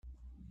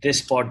This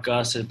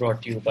podcast is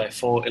brought to you by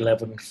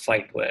 411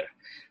 Fightwear,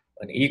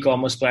 an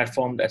e-commerce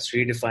platform that's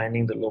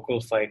redefining the local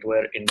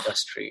fightwear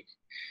industry.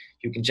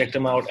 You can check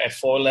them out at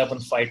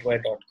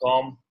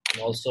 411fightwear.com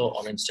and also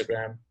on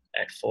Instagram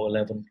at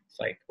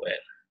 411fightwear.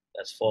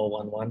 That's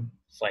 411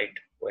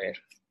 Fightwear.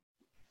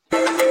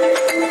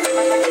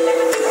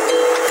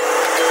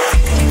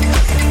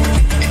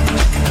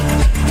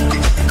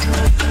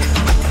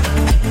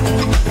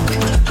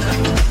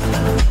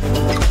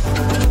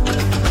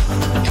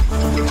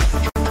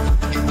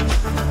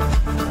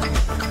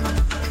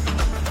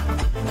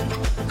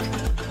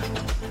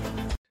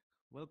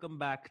 Welcome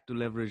back to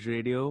Leverage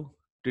Radio.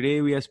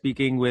 Today we are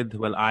speaking with,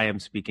 I am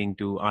speaking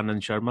to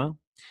Anand Sharma.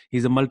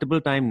 He's a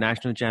multiple-time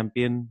national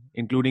champion,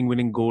 including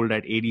winning gold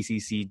at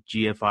ADCC,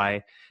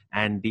 GFI,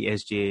 and the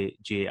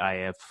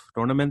SJJIF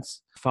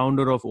tournaments.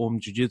 Founder of Om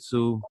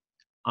Jiu-Jitsu.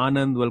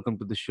 Anand, welcome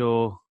to the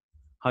show.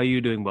 How are you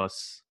doing,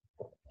 boss?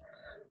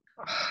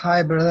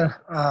 Hi, brother.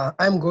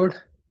 I'm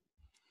good.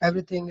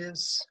 Everything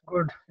is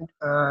good.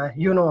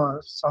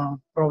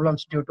 Some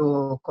problems due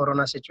to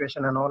Corona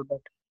situation and all,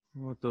 but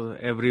So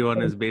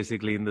everyone is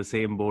basically in the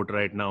same boat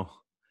right now.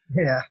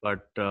 yeah.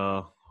 But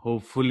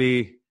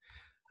hopefully,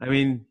 I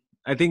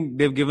think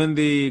they've given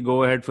the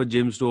go-ahead for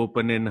gyms to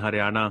open in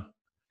Haryana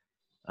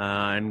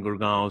and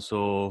Gurgaon.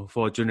 So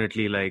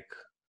fortunately,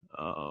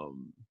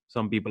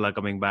 some people are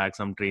coming back,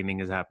 some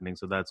training is happening.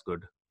 So that's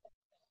good.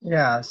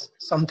 Yeah,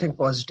 something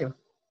positive.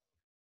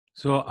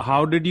 So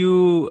how did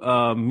you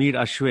meet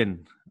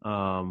Ashwin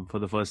for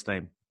the first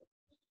time?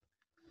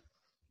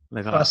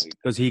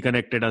 Because he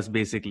connected us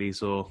basically.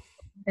 So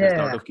just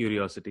out of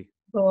curiosity.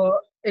 So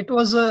it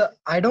was,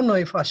 I don't know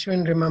if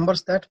Ashwin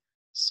remembers that.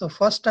 So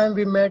first time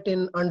we met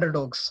in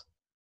Underdogs.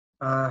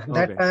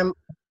 That time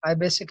I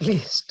basically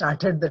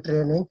started the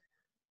training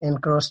in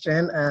cross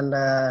train and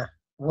I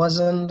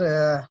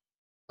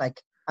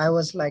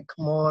was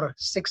more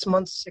 6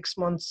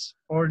 months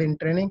old in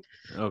training.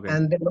 Okay.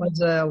 And there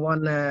was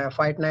one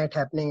fight night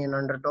happening in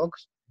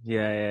Underdogs.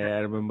 Yeah,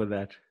 I remember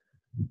that.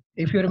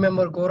 If you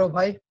remember Gaurav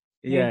Bhai.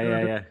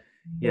 Yeah.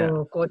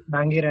 Coach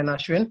Bangir and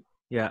Ashwin.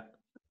 Yeah.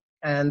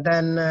 And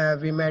then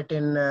we met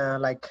in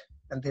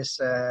this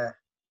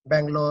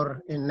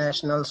Bangalore in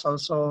nationals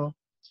also,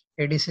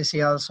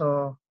 ADCC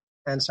also,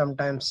 and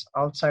sometimes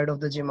outside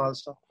of the gym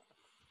also.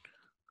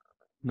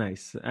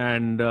 Nice.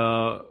 And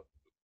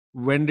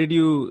when did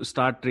you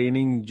start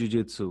training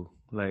jiu-jitsu?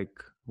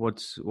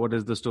 What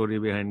is the story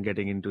behind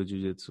getting into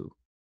jiu-jitsu?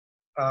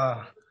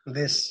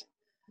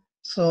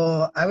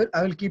 So I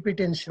will keep it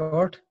in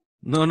short.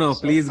 No,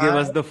 please give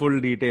us the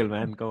full detail,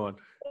 man. Come on.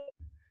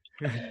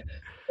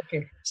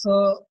 Okay.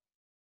 So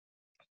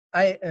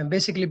I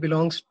basically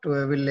belongs to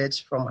a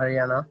village from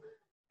Haryana,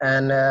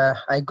 and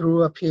I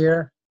grew up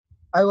here.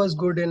 I was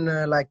good in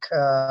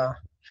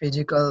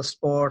physical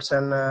sports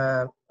and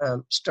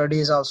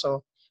studies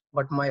also,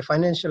 but my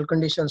financial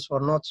conditions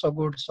were not so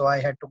good. So I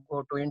had to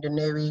go to Indian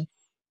Navy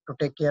to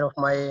take care of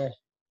my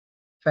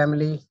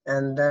family.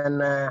 And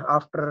then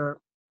after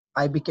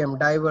I became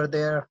diver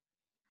there,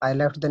 I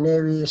left the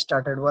Navy,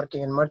 started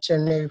working in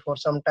Merchant Navy for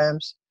some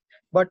times.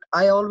 But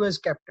I always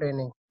kept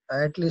training.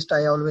 At least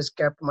I always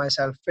kept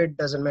myself fit.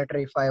 Doesn't matter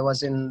if I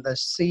was in the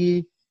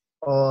sea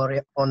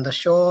or on the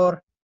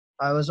shore.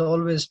 I was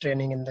always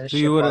training in the ship.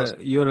 So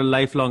you're a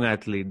lifelong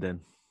athlete then?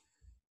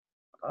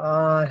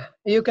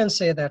 You can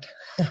say that.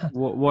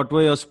 What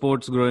were your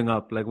sports growing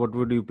up? What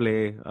would you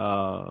play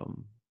before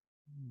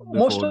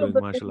doing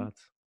martial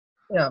arts?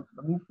 Yeah,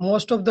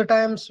 most of the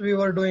times we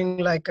were doing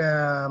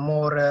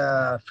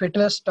more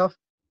fitness stuff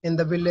in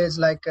the village,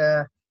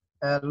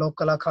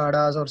 local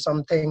akhadas or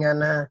something,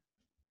 and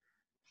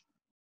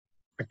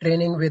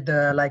training with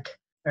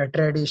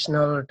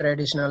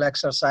traditional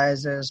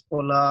exercises,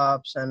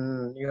 pull-ups,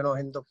 and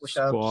Hindu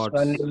push-ups,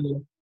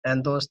 running,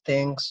 and those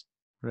things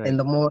in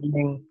the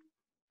morning.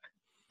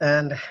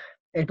 And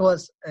it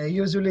was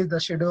usually the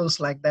schedules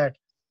like that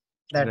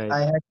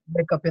I had to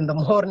wake up in the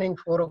morning,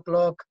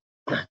 4:00.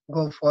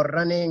 Go for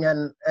running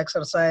and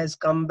exercise,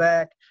 come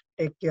back,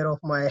 take care of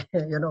my,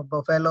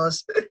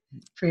 buffaloes,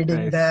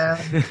 feeding them,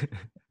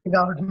 giving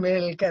out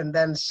milk, and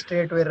then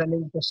straight away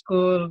running to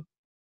school,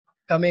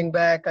 coming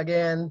back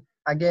again,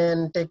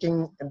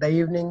 taking the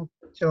evening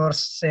chores,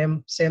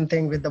 same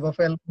thing with the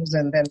buffaloes,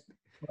 and then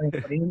going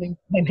for evening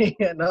training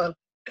and all.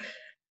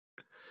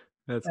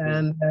 That's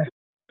and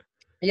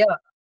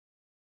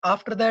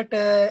after that,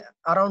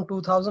 around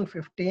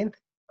 2015,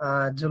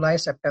 July,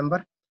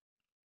 September,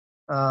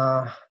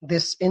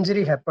 this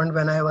injury happened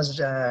when I was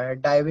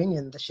diving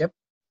in the ship.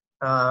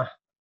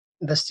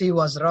 The sea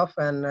was rough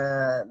and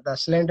the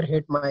cylinder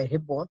hit my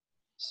hip bone.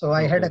 So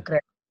I had a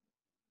crack.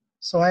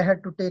 So I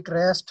had to take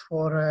rest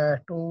for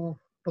 2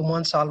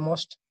 months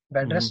almost,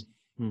 bed rest.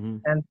 Mm-hmm.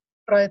 And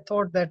I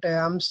thought that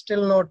I'm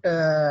still not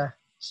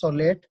so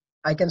late.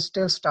 I can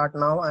still start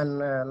now,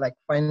 and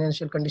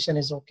financial condition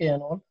is okay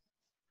and all.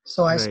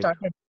 So I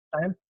started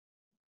time.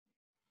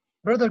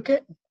 Brother,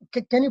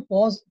 can you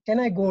pause? Can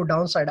I go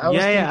downside?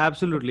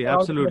 Absolutely.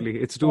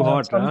 It's too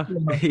hot. Huh?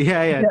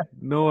 Yeah.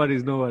 No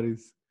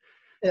worries.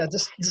 Yeah,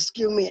 just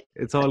give me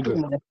It's all 2 good.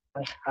 minutes.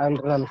 I'll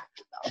run.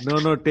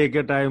 No, take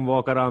your time.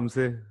 Walk आराम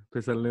से.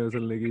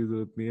 फिसलने की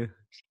जरूरत नहीं है.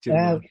 Chill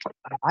Uh,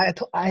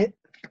 मार.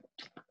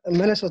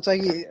 मैंने सोचा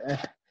कि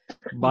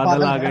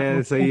बादल आ है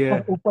गए. सही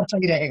है. ऊपर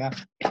सही रहेगा.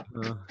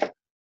 हाँ.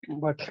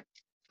 बट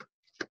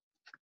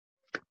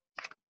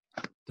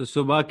तो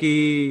सुबह की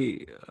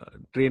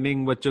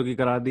ट्रेनिंग बच्चों की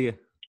करा दी है.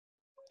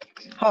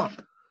 हाँ,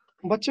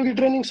 बच्चों की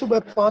ट्रेनिंग सुबह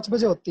 5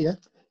 बजे होती है.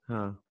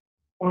 हाँ.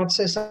 5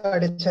 से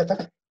 6:30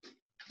 तक.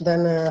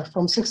 Then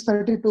from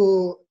 6:30 to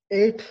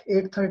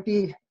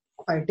 8:30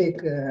 I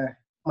take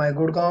my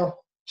Gurgaon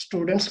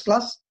students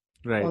class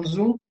Right. on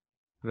Zoom.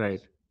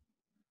 Right.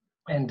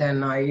 And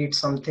then I eat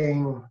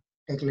something,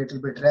 take a little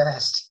bit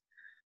rest.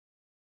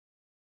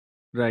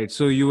 Right.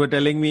 So you were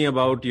telling me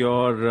about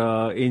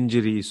your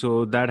injury.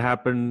 So that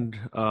happened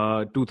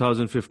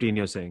 2015,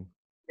 you're saying?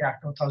 Yeah,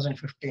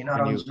 2015,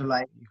 around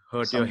July. You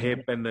hurt your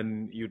hip and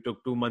then you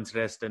took 2 months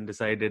rest and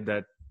decided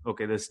that,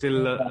 okay, there's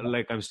still,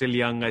 I'm still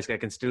young, I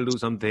can still do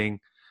something.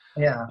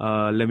 Yeah.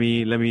 Let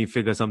me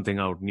figure something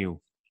out new.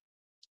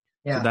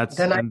 Yeah.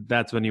 So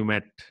that's when you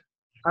met.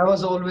 I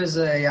was always,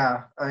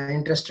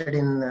 interested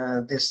in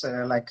this,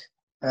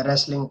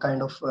 wrestling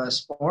kind of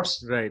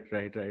sports. Right.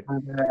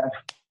 And,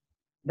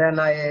 then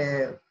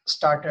I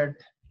started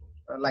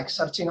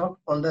searching out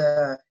on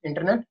the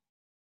internet.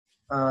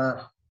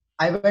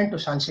 I went to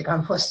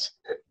Shanshikam first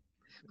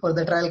for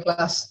the trial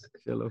class.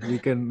 Chalo,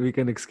 we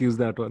can excuse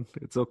that one.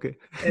 It's okay.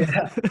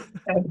 Yeah.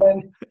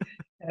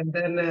 and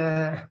then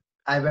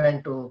I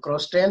went to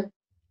cross train.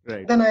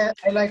 Right. Then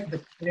I liked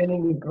the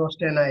training in cross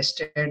train. I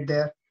stayed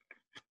there.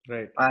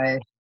 Right. I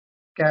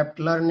kept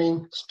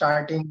learning,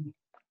 starting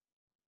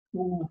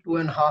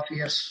 2.5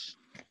 years.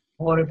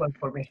 Horrible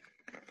for me.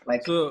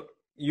 So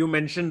you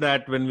mentioned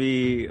that when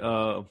we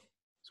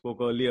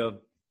spoke earlier,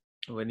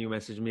 when you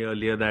messaged me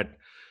earlier, that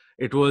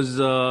it was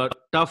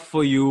tough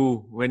for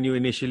you when you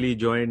initially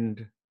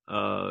joined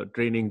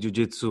training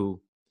jiu-jitsu.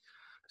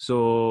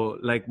 So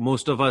like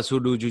most of us who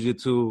do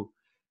jiu-jitsu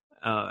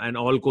and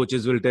all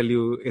coaches will tell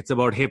you it's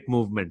about hip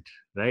movement,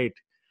 right?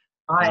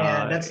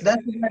 Yeah, that's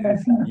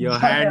your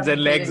hands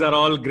and legs are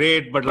all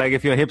great, but like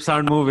if your hips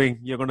aren't moving,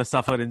 you're going to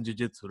suffer in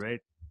jiu-jitsu, right?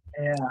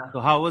 Yeah. So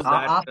how was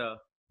that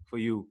for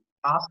you?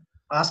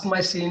 Ask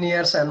my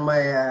seniors and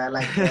my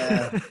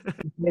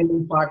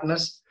training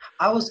partners.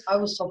 I was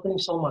suffering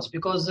so much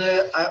because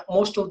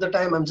most of the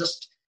time I'm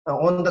just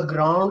on the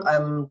ground.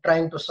 I'm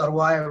trying to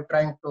survive,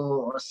 trying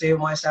to save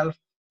myself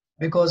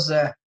because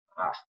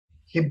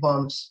hip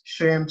bumps,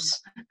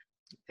 shrimps,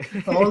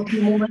 all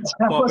the movements.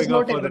 Popping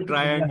up for the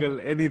triangle,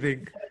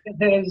 anything.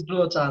 There is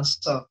no chance.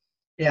 So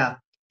yeah.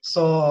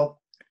 So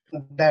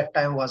that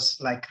time was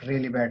like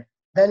really bad.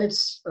 Then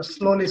it's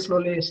slowly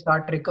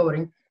start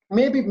recovering.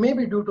 Maybe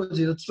due to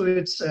jiu-jitsu,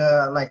 it's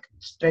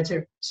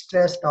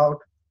stressed out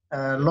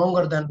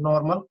longer than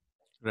normal,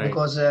 right?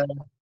 Because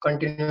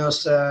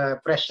continuous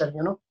pressure,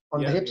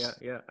 on the hips.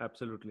 Yeah,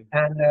 absolutely.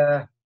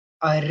 And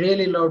I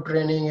really love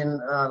training in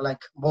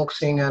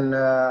boxing and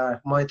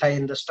Muay Thai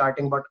in the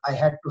starting, but I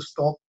had to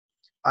stop.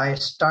 I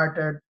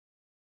started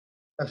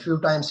a few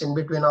times in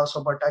between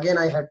also, but again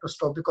I had to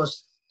stop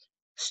because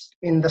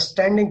in the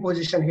standing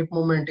position, hip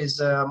movement is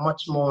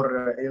much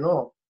more,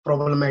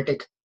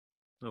 problematic.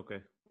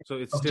 Okay. So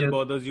it still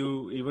bothers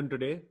you even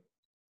today?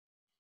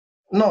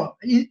 No,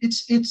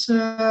 it's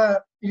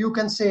you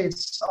can say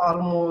it's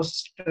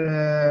almost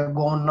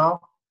gone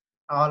now.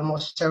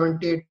 Almost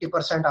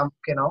 70-80% I'm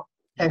okay now.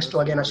 Thanks to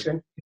again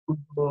Ashwin,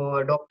 to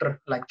a doctor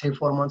like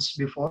 3-4 months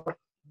before.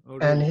 Oh,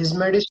 really? And his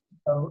medicine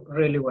are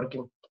really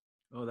working.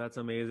 Oh, that's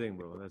amazing,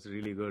 bro. That's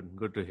really good.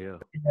 Good to hear.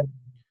 Yeah.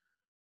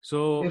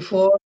 So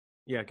before,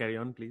 yeah, carry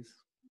on, please.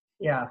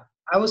 Yeah,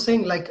 I was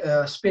saying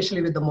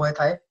especially with the Muay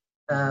Thai,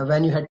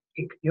 when you had to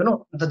kick,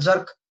 the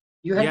jerk,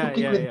 you had to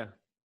kick with. Yeah.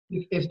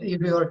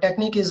 If your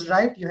technique is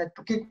right, you had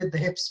to kick with the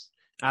hips.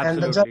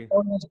 Absolutely. And the jerk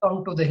always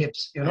come to the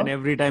hips, And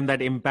every time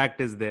that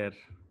impact is there.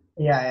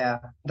 Yeah.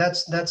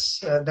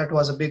 That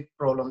was a big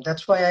problem.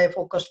 That's why I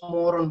focused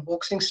more on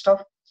boxing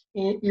stuff.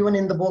 Even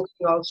in the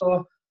boxing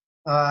also,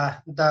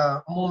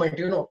 the movement,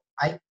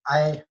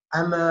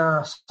 I'm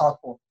a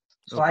southpaw,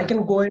 so okay. I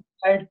can go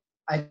inside,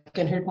 I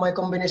can hit my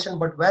combination,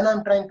 but when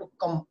I'm trying to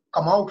come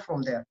out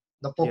from there,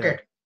 the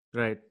pocket,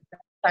 right,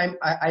 time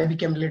I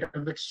became a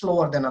little bit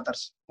slower than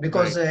others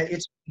because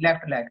it's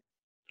left leg,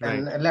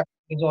 and left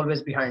is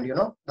always behind,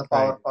 the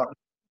power part.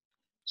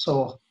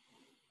 So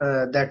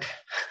that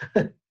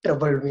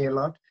troubled me a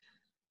lot.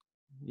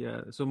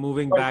 Yeah. So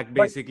moving back,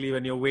 basically,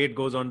 when your weight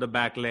goes on the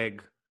back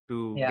leg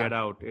to get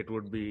out, it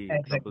would be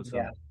troublesome.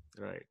 Yeah.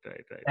 Right.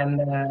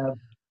 And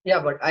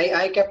but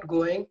I kept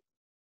going.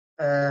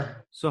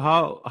 So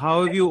how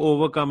have you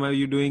overcome? Are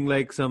you doing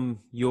like some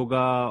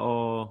yoga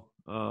or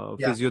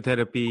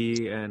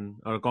physiotherapy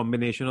or a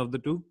combination of the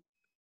two?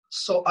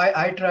 So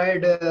I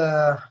tried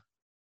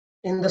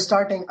in the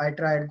starting. I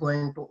tried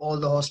going to all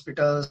the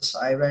hospitals.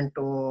 I went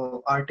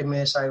to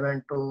Artemis. I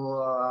went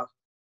to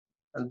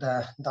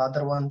the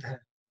other one.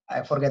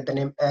 I forget the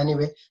name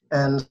anyway.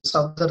 And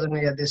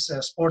Southern this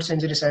sports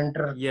injury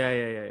center.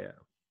 Yeah.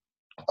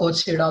 Coach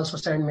Sid also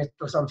sent me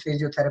to some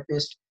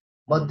physiotherapist,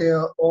 but they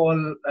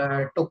all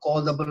took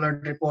all the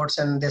blood reports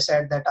and they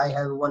said that I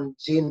have one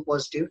gene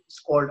positive. It's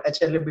called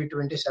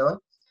HLA-B27,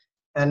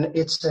 and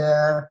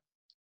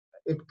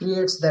it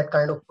creates that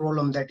kind of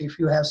problem that if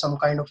you have some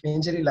kind of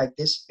injury like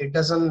this, it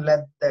doesn't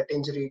let that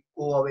injury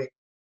go away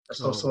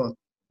so soon.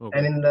 Okay.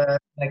 And in the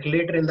like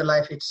later in the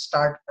life, it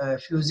start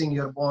fusing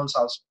your bones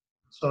also,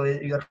 so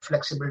your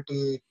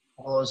flexibility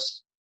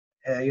goes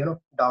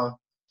down.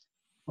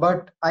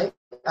 But I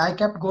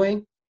kept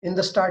going. In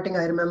the starting,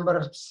 I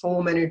remember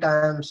so many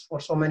times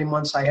for so many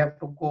months I have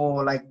to go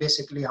like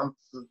basically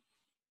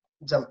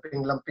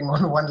jumping, lumping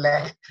on one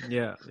leg.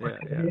 Yeah.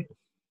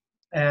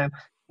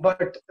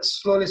 But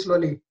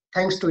slowly,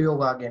 thanks to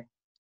yoga again,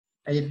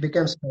 it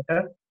becomes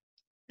better.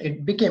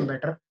 It became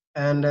better,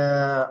 and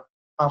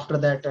after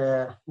that,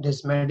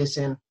 this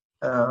medicine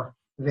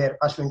where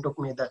Ashwin took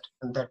me, that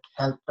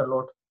helped a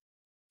lot.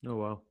 Oh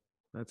wow,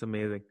 that's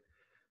amazing.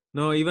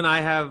 No, even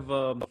I have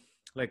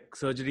like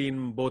surgery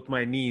in both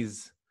my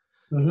knees.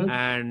 Mm-hmm.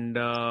 And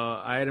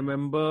I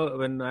remember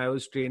when I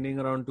was training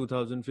around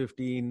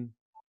 2015,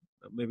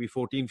 maybe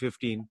 14,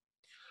 15,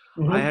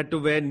 Mm-hmm. I had to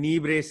wear knee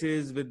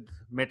braces with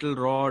metal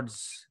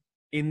rods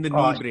in the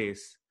knee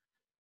brace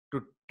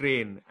to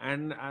train.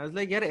 And I was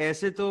like, yaar,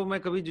 aise to main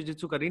kabhi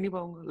jiu-jitsu kar hi nahi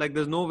paunga. Like,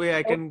 there's no way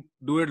I can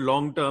do it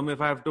long term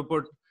if I have to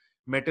put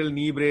metal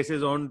knee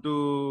braces on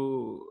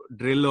to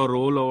drill or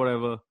roll or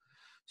whatever.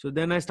 So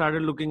then I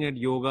started looking at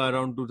yoga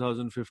around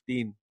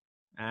 2015.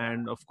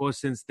 And of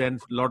course, since then,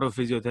 a lot of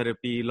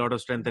physiotherapy, a lot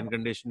of strength and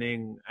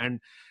conditioning. And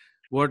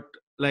what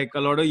like a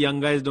lot of young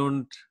guys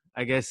don't,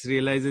 I guess,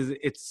 realize is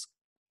it's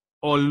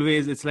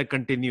like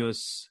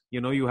continuous.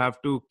 You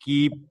have to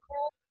keep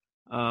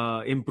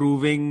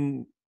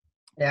improving.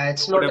 Yeah,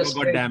 it's not whatever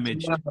a got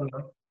damaged.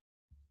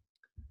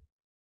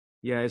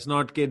 Yeah, it's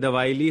not ke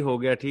dawai li ho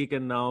gaya theek,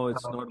 and now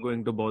it's not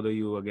going to bother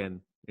you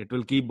again. It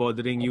will keep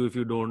bothering you if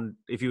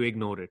you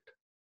ignore it.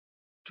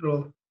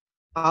 True.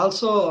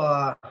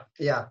 Also,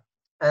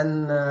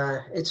 and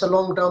it's a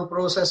long-term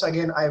process.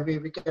 Again,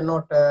 we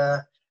cannot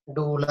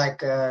do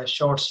like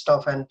short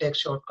stuff and take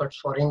shortcuts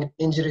for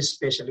injuries,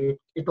 especially.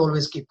 It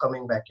always keep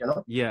coming back,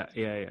 Yeah.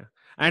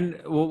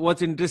 And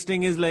what's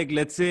interesting is, like,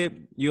 let's say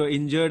you're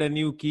injured and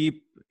you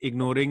keep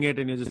ignoring it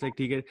and you're just like,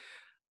 okay,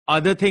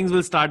 other things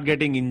will start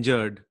getting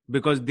injured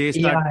because they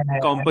start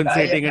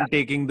compensating and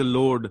taking the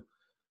load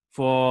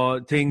for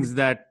things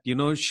that,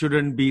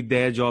 shouldn't be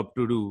their job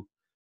to do.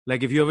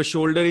 Like if you have a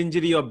shoulder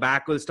injury, your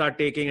back will start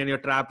taking and your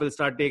trap will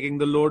start taking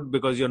the load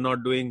because you're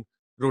not doing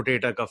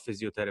rotator cuff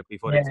physiotherapy,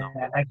 for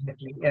example.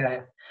 Exactly.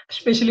 Yeah,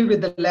 especially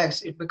with the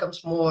legs, it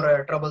becomes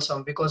more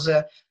troublesome because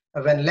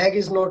when leg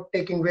is not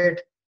taking weight,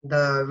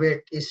 the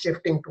weight is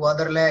shifting to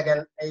other leg,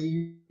 and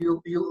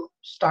you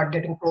start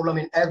getting problem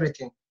in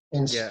everything,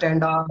 in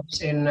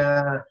stand-ups, in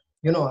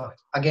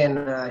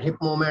again hip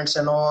movements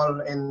and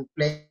all, in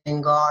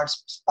playing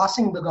guards,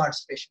 passing the guard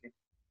especially.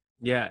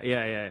 Yeah.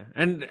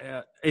 And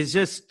it's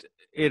just,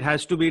 it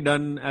has to be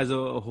done as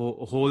a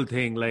whole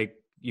thing. Like,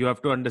 you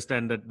have to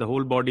understand that the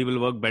whole body will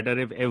work better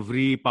if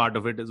every part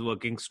of it is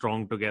working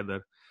strong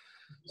together.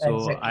 So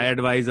exactly. I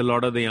advise a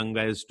lot of the young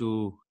guys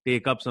to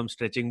take up some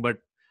stretching, but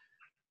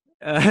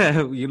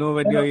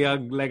when you're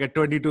young, like at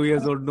 22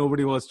 years old,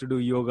 nobody wants to do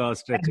yoga or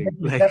stretching.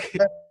 Exactly.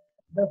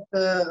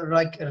 That's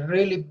like a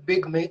really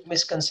big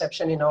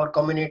misconception in our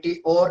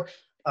community, or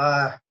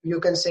you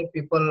can say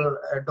people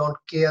don't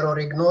care or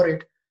ignore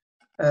it.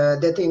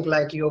 They think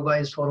like yoga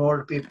is for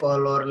old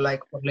people or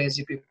like for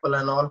lazy people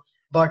and all,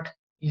 but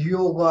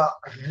yoga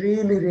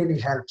really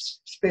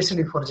helps,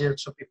 especially for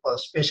jiu-jitsu people,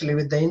 especially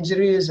with the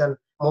injuries and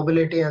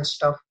mobility and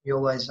stuff.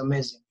 Yoga is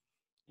amazing.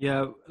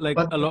 Yeah, like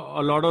a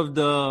lot of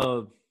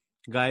the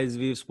guys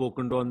we've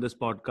spoken to on this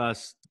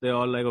podcast, they're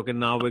all like, okay,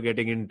 now we're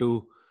getting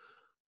into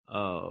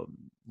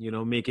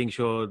making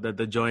sure that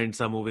the joints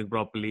are moving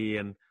properly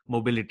and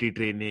mobility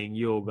training,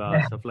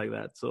 yoga, stuff like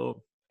that.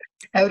 So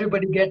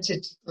everybody gets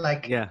it,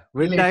 like,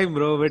 with time,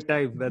 bro, with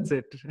time. That's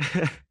it.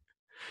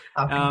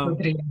 After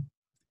 3 years.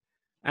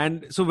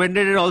 And so when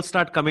did it all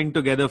start coming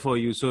together for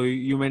you? So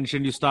you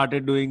mentioned you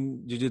started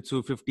doing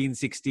jiu-jitsu 15,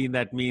 16.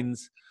 That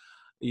means,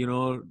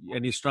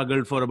 and you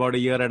struggled for about a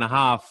year and a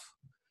half.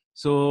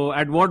 So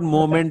at what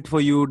moment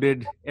for you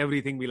did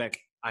everything be like,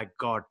 I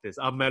got this.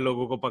 Ab main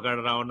logo ko pakad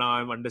raha hu. Now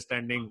I'm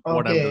understanding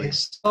what I'm doing.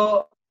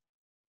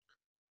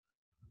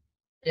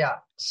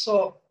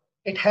 So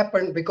it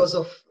happened because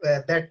of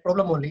that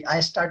problem only.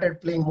 I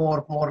started playing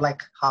more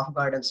like half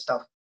guard and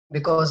stuff,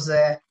 because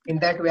in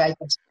that way I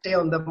can stay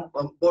on the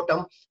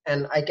bottom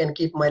and I can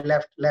keep my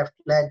left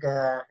leg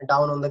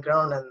down on the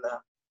ground, and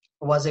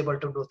was able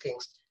to do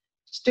things.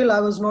 Still, I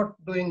was not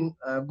doing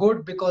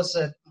good because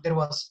there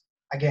was,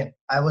 again,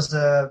 I was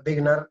a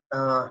beginner.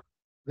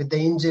 With the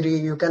injury,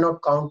 you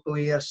cannot count 2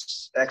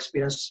 years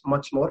experience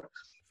much more.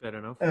 Fair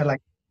enough.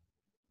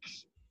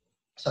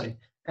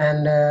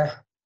 And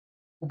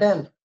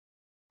then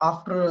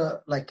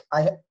after, like,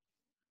 I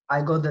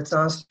got the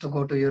chance to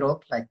go to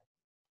Europe. Like,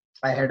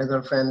 I had a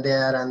girlfriend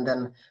there, and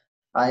then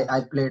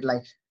I played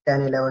like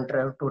 10,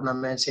 11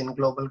 tournaments in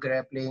Global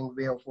Grappling,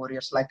 Way of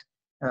Warriors, like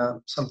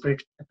some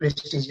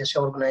prestigious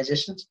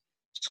organizations.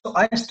 So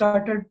I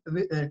started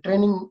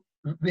training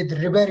with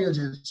Ribeiro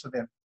Jiu-Jitsu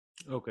there.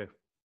 Okay.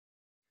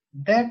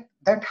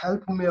 That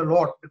helped me a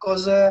lot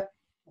because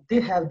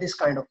they have this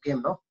kind of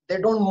game, no? They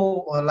don't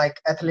move like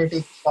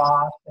athletic,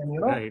 fast,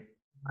 and Right.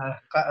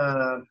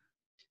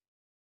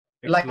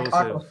 Like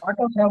Explosive.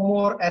 Autos have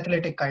more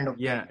athletic kind of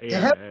game. They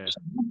have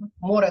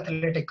more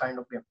athletic kind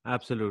of game.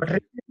 Absolutely.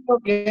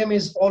 But game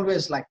is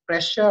always like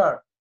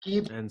pressure,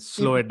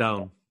 slow it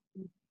down.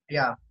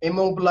 Yeah,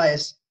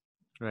 immobilize.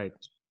 Right.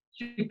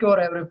 Secure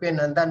every pin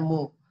and then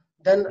move.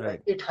 Then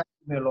it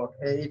helped me a lot.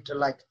 It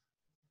like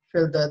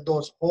filled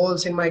those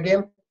holes in my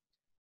game.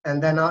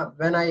 And then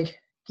when I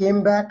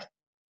came back,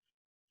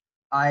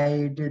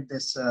 I did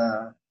this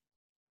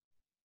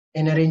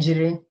inner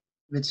engineering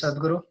with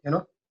Sadhguru,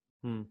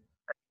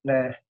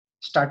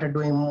 started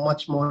doing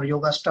much more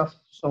yoga stuff.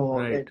 So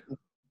it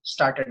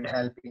started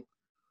helping.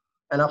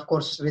 And of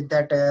course, with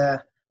that,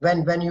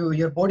 when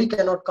your body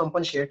cannot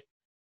compensate,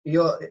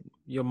 your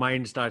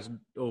mind starts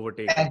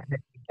overtaking. Exactly.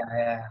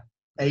 Yeah.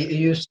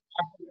 You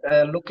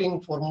start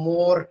looking for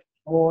more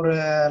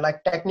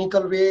like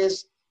technical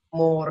ways,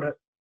 more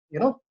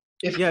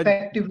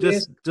effective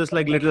ways. Just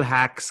like little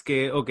hacks.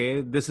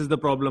 Okay, this is the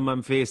problem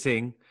I'm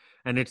facing,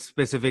 and it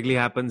specifically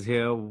happens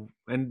here.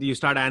 And you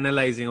start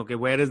analyzing. Okay,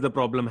 where is the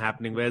problem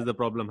happening? Where's the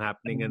problem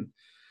happening? And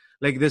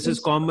like this is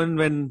common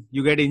when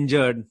you get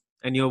injured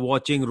and you're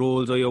watching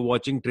roles or you're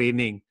watching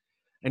training,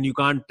 and you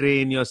can't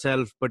train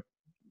yourself, but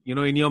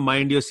in your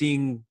mind you're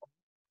seeing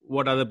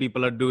what other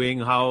people are doing,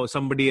 how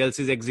somebody else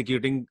is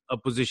executing a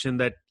position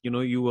that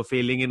you were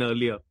failing in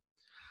earlier.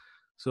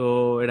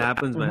 So it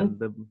happens, man.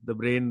 The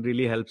brain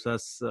really helps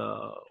us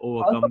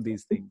overcome also,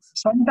 these things.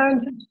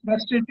 Sometimes it's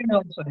frustrating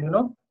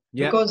also,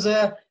 because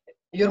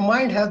your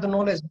mind has the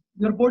knowledge,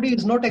 your body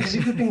is not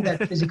executing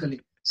that physically.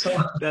 So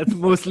that's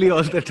mostly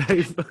all the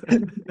time.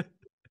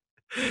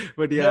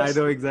 But yes, I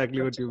know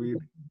exactly what you mean.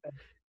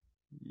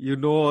 You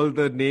know all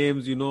the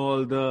names,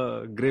 all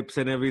the grips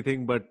and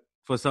everything, but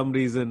for some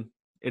reason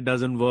it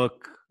doesn't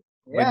work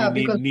when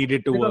you need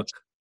it to work.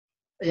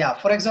 Yeah,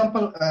 for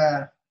example,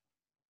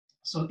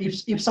 so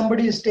if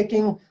somebody is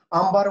taking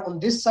armbar on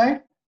this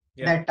side,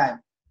 that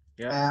time,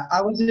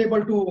 I was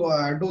able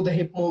to do the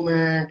hip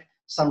movement,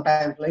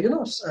 sometimes like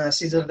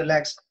scissor the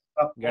legs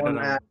up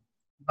on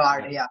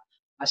guard,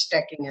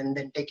 stacking and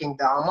then taking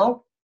the arm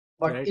out.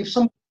 But if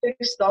somebody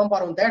takes the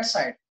armbar on that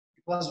side,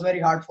 it was very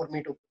hard for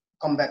me to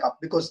come back up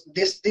because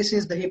this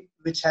is the hip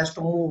which has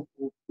to move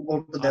to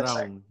go to that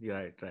side.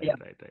 Right.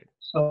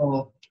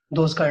 So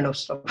those kind of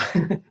stuff.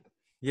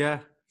 Yeah.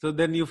 So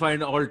then you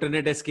find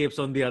alternate escapes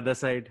on the other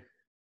side.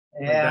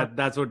 Yeah. Like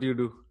that's what you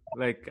do.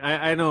 Like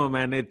I know,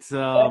 man. It's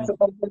no,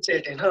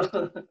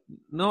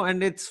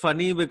 and it's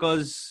funny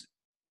because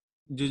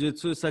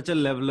jiu-jitsu is such a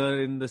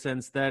leveler in the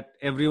sense that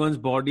everyone's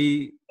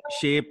body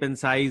shape and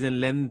size and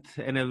length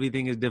and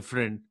everything is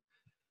different.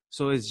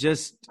 So it's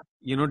just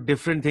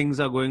different things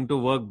are going to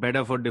work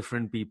better for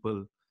different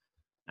people.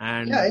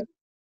 And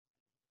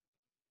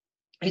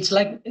it's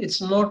like it's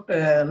not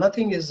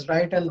nothing is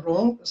right and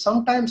wrong.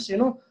 Sometimes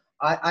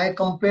I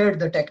compared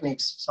the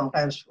techniques.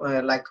 Sometimes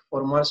like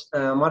for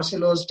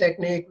Marcelo's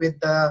technique with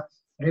the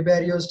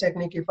Ribeiro's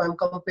technique, if I'm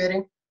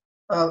comparing,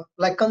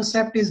 like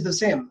concept is the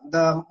same,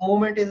 the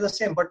movement is the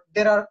same, but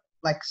there are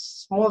like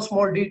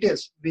small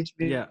details which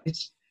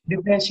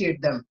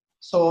differentiate them.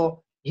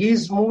 So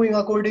he's moving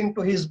according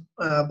to his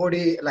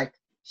body like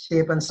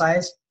shape and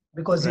size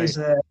because he's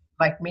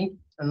like me,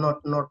 not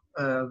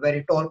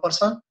very tall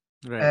person,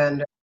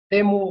 and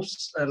they move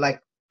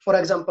like, for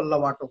example,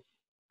 Lovato.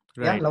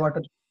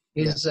 Lovato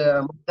is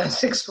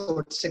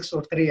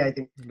 6'3", I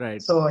think.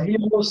 Right. So he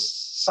moves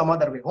some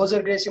other way.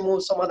 Jose Gracie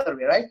moves some other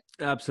way, right?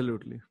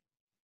 Absolutely.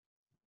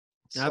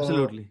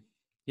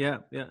 Yeah.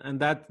 And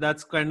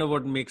that's kind of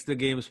what makes the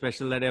game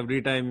special, that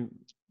every time,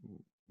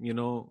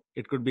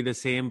 it could be the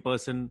same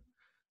person,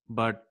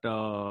 but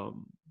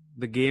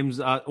the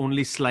games are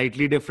only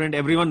slightly different.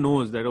 Everyone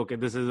knows that, okay,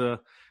 this is a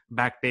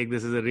back take,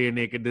 this is a rear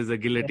naked, this is a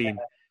guillotine.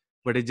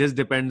 But it just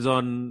depends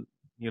on,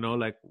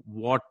 like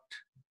what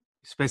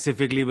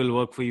specifically will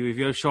work for you. If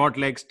you have short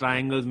legs,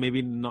 triangles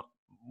maybe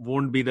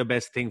won't be the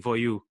best thing for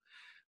you.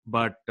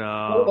 But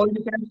or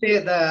you can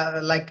say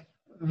the like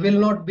will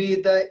not be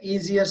the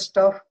easier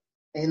stuff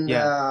in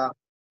the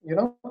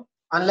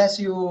unless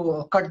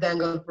you cut the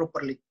angle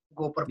properly,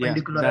 go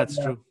perpendicular. That's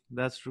true.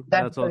 That's true.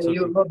 That's also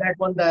true. That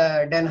one,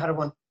 the Danaher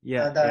one.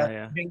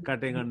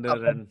 Cutting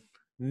under and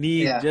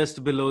knee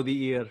just below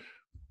the ear.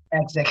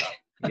 Exactly.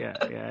 Yeah.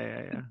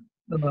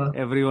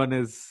 Everyone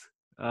is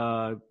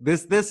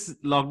this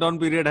lockdown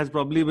period has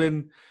probably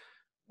been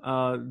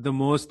the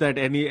most that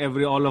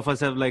all of us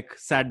have like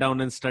sat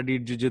down and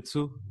studied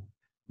jiu-jitsu,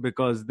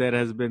 because there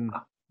has been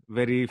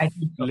very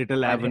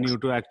little avenue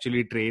to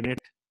actually train it.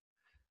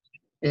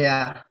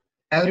 Yeah,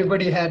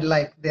 everybody had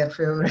like their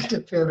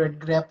favorite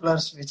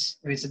grapplers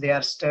which they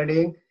are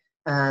studying,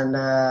 and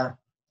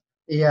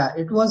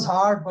it was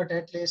hard, but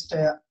at least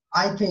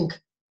I think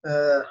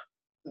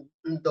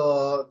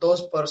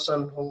those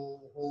person who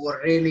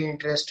were really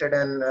interested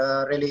and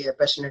really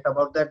passionate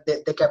about that,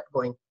 they kept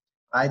going.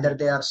 Either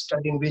they are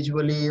studying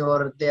visually,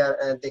 or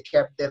they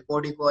kept their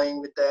body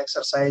going with the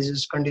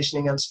exercises,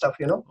 conditioning and stuff,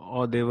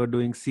 Or they were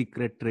doing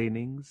secret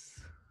trainings.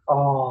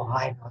 Oh,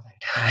 I know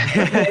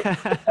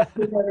that.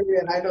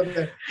 I know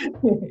that.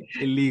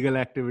 Illegal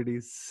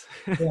activities.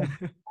 Yeah.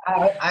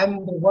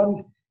 I'm the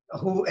one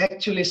who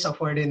actually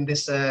suffered in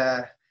this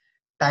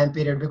time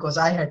period, because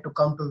I had to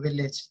come to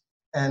village,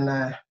 and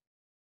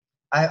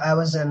I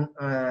was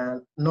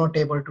not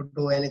able to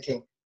do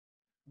anything.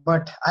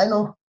 But I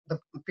know the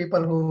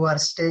people who are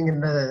staying in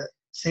the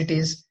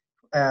cities,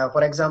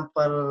 for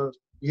example,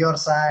 your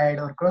side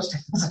or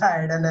Crosston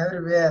side and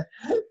everywhere,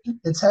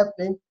 it's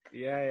happening.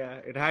 Yeah,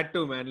 it had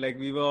to, man. Like,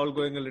 we were all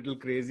going a little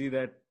crazy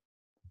that,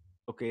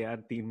 okay,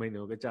 yaar, 3 mahine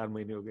ho gaye, 4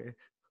 mahine ho gaye.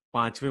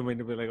 5वें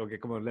महीने पे, like, okay,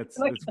 come on,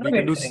 we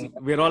can do,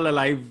 we're all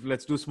alive,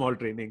 let's do small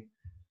training.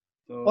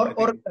 So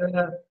or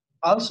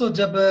also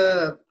jab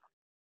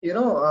you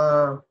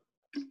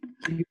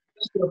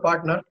use your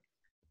partner,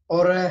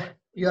 or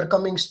you are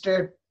coming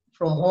straight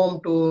from home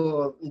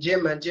to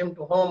gym and gym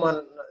to home,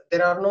 and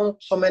there are no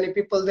so many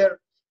people there,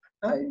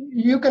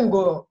 you can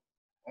go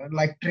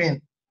like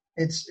train.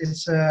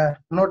 It's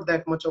not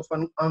that much of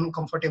an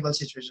uncomfortable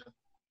situation.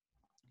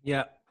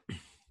 Yeah,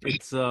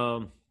 it's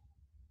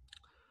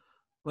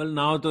well,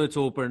 now though it's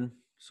open,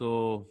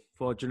 so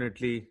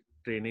fortunately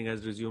training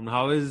has resumed.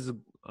 How is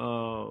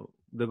the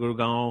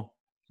Gurgaon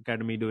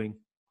Academy doing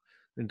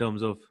in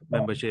terms of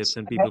memberships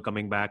and people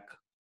coming back?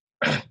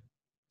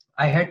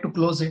 I had to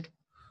close it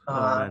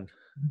Man.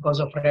 because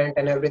of rent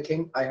and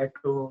everything. I had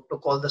to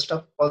all the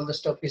stuff. All the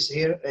stuff is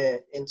here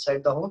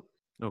inside the home.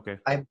 Okay.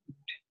 I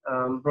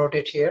brought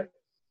it here.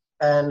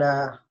 And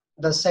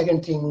the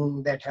second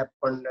thing that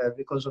happened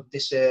because of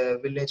this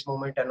village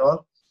movement and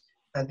all,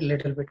 a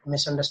little bit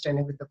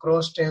misunderstanding with the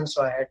Crosston,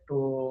 so I had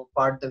to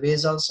part the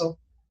ways also.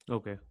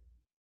 Okay.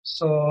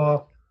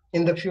 So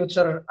in the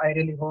future, I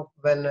really hope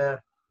when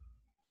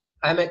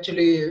I'm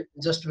actually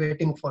just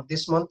waiting for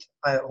this month.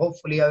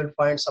 Hopefully I will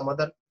find some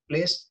other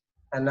place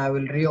and I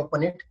will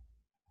reopen it.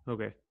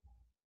 Okay.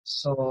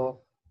 So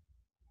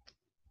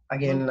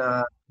again,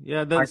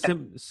 yeah, the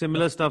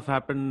similar stuff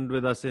happened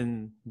with us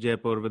in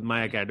Jaipur, with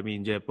my academy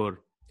in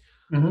Jaipur.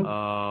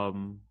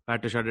 Mm-hmm.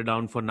 Had to shut it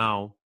down for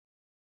now.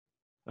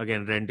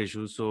 Again, rent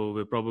issues. So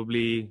we're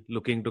probably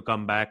looking to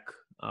come back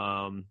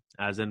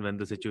as and when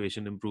the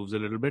situation improves a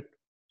little bit.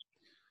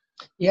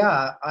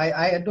 Yeah,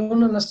 I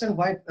don't understand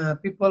why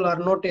people are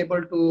not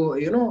able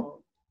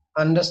to,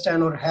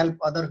 understand or help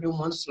other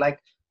humans. Like,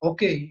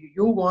 okay,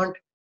 you want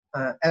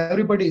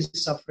everybody is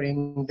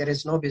suffering. There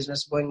is no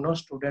business going, no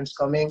students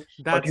coming.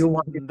 But you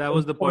want that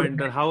was the point.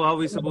 That how are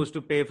we supposed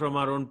to pay from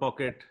our own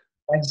pocket?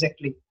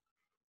 Exactly.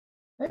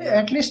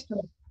 Yeah. At least,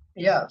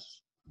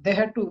 they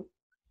had to,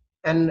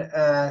 and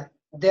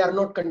they are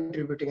not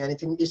contributing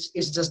anything.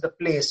 It's just the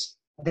place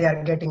they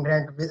are getting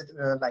rent with,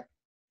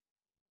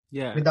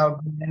 without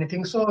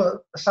anything.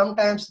 So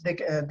sometimes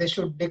they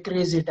should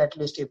decrease it, at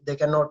least if they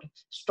cannot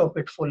stop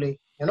it fully.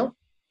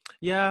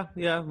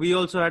 Yeah. We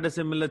also had a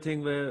similar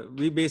thing where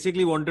we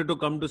basically wanted to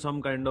come to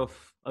some kind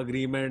of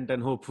agreement,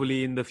 and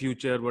hopefully in the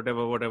future,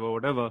 whatever.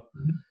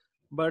 Mm-hmm.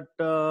 But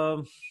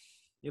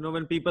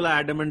when people are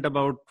adamant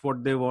about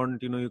what they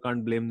want, you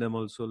can't blame them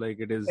also. Like,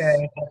 it is. Yeah,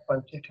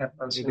 it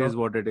happens. It is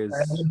what it is.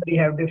 Everybody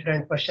have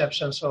different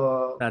perceptions,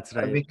 so that's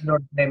right. We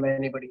cannot blame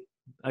anybody.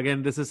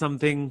 Again, this is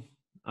something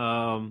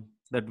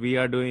that we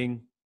are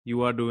doing,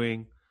 you are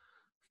doing,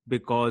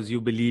 because you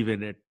believe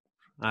in it.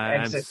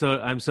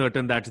 I'm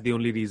certain that's the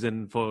only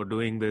reason for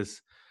doing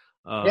this.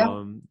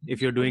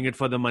 If you're doing it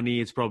for the money,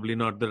 it's probably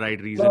not the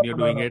right reason you're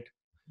doing it.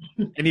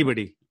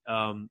 Anybody.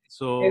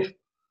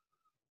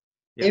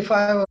 If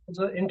I was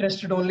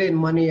interested only in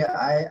money,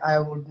 I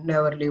would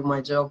never leave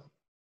my job.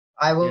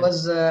 I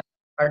was a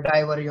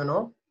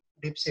diver,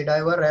 deep sea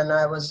diver, and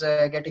I was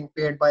getting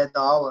paid by the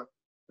hour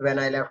when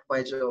I left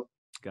my job.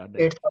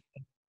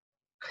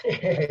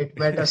 It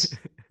matters.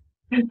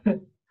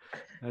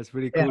 That's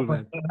pretty cool,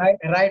 man.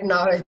 Right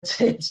now,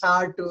 it's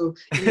hard to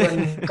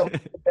even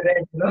compare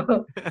it,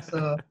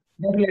 So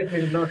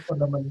definitely not for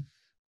the money.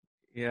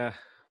 Yeah,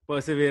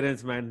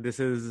 perseverance, man. This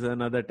is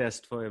another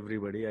test for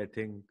everybody. I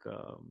think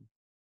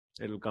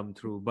it'll come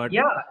through. But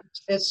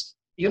it's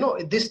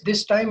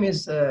this time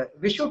is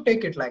we should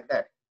take it like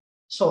that.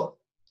 So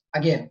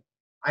again,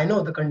 I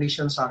know the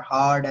conditions are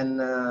hard, and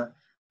the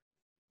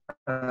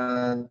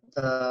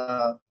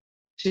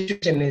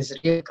situation is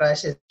real,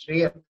 crisis is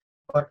real.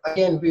 But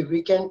again,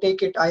 we can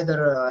take it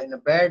either in a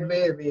bad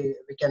way. We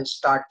can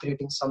start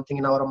creating something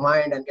in our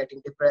mind and get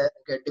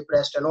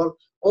depressed and all,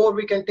 or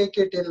we can take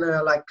it in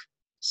like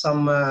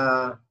some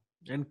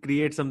and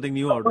create something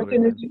new out of it.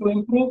 To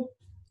improve.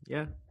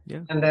 Yeah.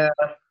 And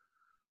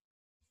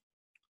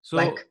so,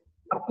 like,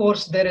 of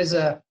course, there is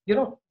the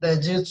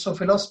jiu-jitsu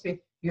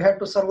philosophy. You have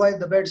to survive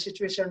the bad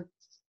situation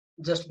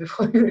just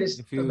before you reach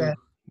to that.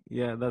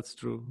 Yeah, that's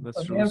true.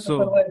 That's true.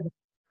 So,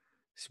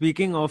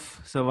 speaking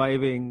of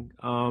surviving,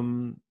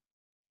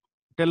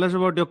 tell us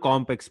about your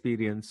comp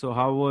experience. So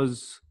how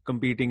was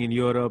competing in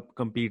Europe,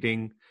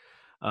 competing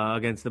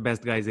against the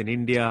best guys in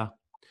India?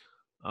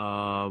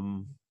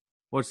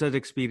 What's that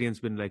experience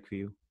been like for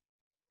you?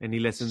 Any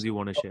lessons you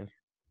want to share?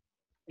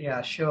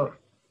 Yeah, sure.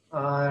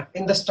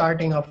 In the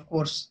starting, of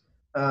course,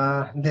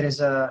 there is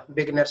a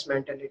beginner's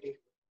mentality.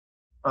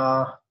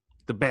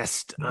 The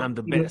best. I'm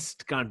the you,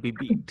 best. Can't be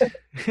beat.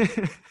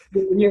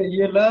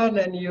 you learn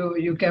and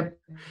you kept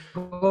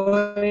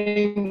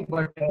going,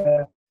 but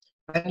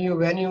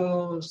when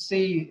you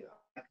see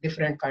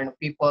different kind of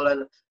people,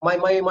 and my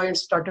mind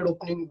started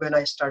opening when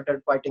I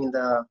started fighting in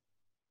the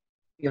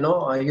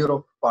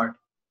Europe part.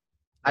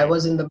 I Right.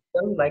 was in the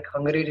middle, like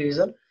Hungary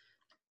region,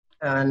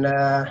 and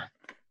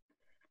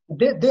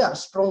they are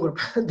stronger.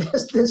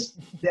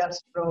 They are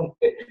strong,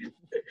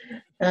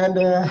 and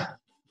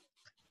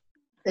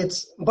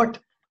but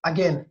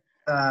again,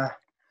 uh,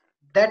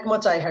 that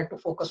much I had to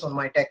focus on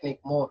my technique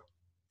more,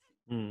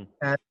 Mm.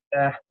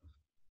 and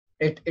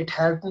it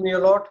helped me a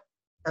lot.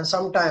 And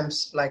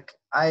sometimes, like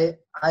I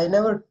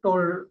never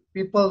told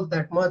people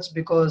that much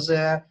because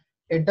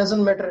it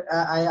doesn't matter.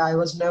 I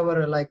was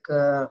never like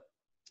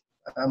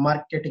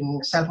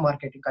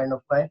self-marketing kind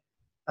of guy,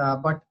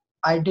 but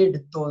I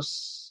did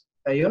those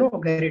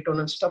Gary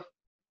Tonon stuff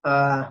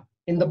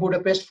in the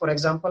Budapest, for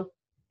example.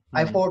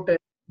 I Mm. fought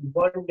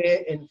one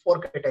day in 4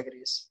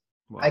 categories.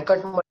 I Wow.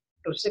 cut my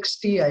to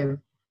 60. I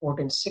fought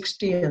in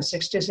 60 and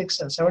 66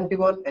 and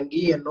 71 and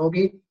gi and no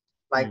gi,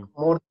 like Mm.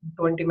 more than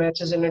 20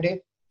 matches in a day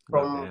God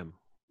from damn.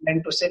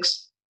 10 to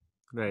 6.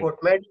 Right.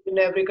 Got medals in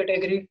every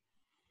category.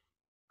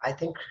 I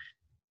think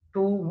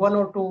one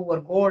or two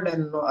were gold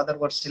and no other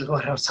were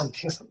silver or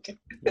something.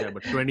 Yeah,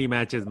 but 20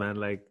 matches, man.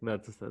 Like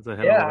that's a hell of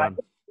a Yeah, run.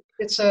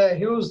 it's a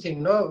huge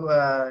thing, no?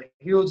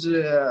 Huge,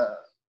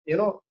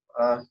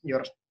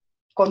 your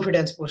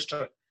confidence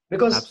booster.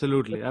 Because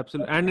Absolutely.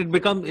 And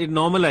it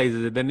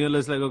normalizes it. Then you're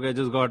just like, okay,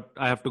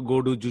 I have to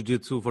go do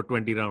jujitsu for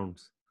 20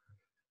 rounds.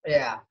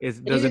 yeah,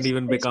 It doesn't it's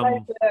even it's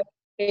like become,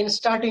 in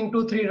starting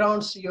 2-3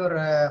 rounds,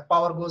 your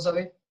power goes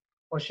away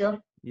for sure,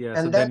 yeah. So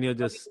and then then you're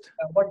just,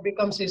 what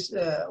becomes is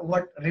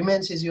what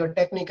remains is your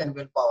technique and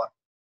willpower.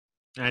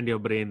 and your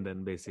brain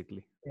then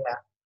basically. Yeah,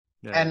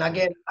 Right, and right.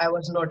 again, I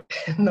was not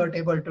not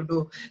able to do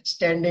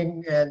standing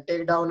and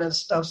takedown and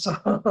stuff, so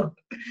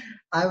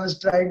I was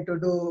trying to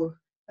do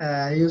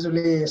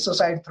usually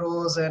suicide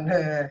throws and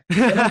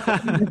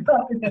and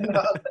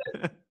all.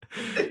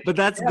 But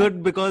that's Yeah,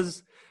 good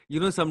because,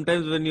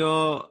 sometimes when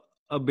you're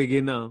a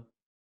beginner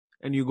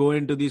and you go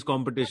into these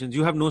competitions,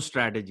 you have no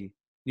strategy,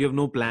 you have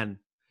no plan.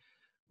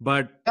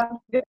 But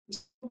yeah,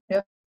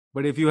 yeah.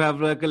 But if you have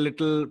like a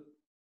little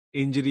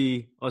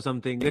injury or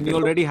something, then you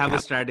already have a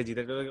strategy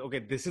that you're like, okay,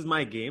 this is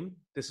my game.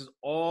 This is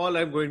all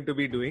I'm going to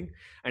be doing.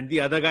 And the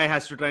other guy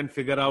has to try and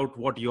figure out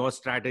what your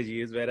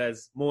strategy is.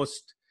 Whereas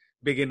most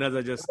beginners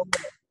are just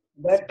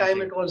That time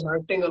speaking. it was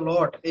hurting a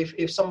lot.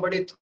 If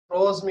somebody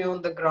throws me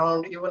on the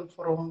ground, even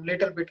for a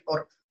little bit,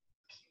 or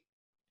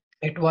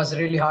it was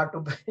really hard to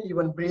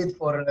even breathe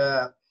for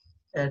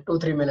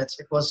 2-3 minutes.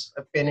 It was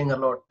paining a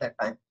lot that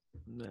time.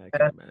 I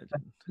can imagine.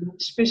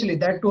 Especially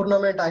that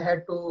tournament, I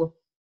had to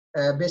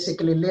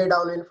basically lay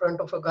down in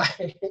front of a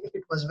guy.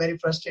 It was very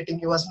frustrating.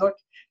 He was not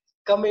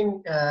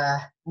coming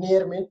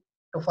near me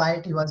to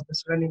fight. He was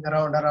just running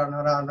around.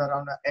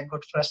 I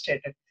got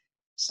frustrated.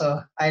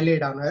 So I lay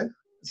down.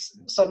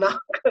 So now,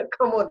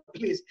 come on,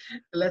 please.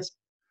 Let's,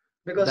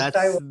 because time.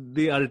 That's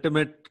the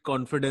ultimate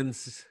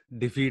confidence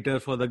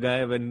defeater for the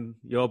guy when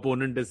your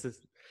opponent is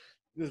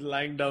just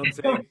lying down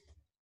saying,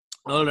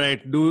 all right,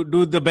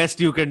 do the best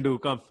you can do.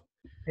 Come.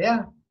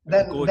 Yeah. When the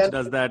Then coach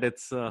does that,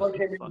 it's got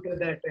him fuck. into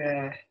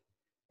that,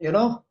 you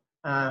know,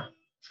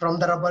 from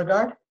the rubber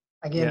guard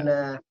Yeah.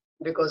 again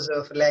because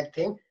of leg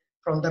thing.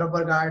 From the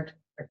rubber guard,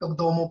 I took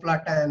the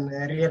omoplata and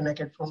rear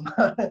naked from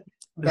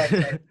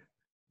backside.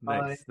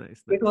 Nice,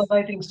 nice, It was,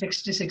 nice, I think,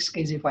 66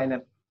 kg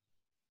final.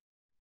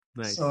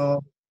 nice.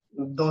 So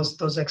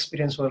those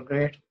experience were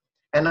great.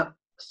 And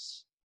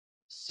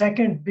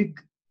second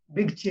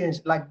big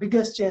change, like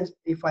biggest change,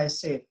 if I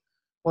say,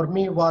 for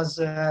me was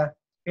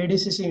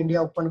ADCC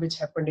India Open, which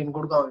happened in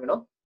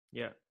Gurgaon,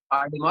 Yeah,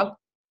 Ardimal.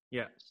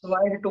 yeah. So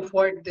I had to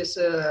fight this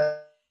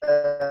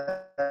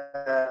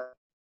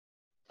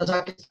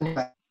Tajikistani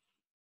guy,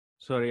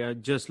 Sorry, I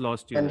just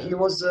lost you and there. he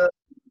was Just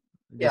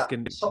yeah.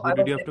 can So Who I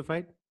did was you have to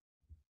fight?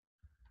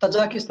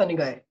 Tajikistani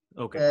guy.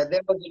 Okay,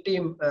 There was a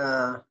team,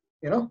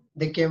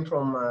 they came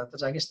from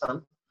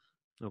Tajikistan.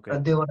 okay.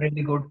 They were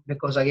really good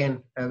because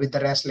again with the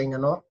wrestling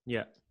and all.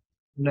 Yeah,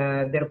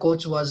 Their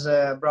coach was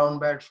brown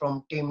belt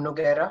from Team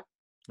Nogueira.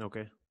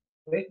 okay.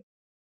 Right?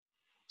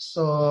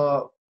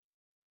 So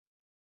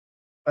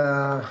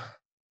uh,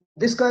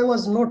 this guy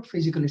was not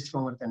physically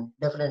stronger than me,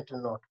 definitely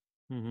not.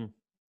 Mm-hmm.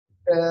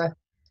 Uh,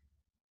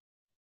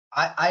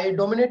 I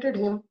dominated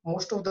him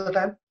most of the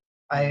time.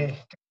 I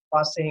kept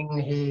passing,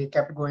 he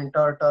kept going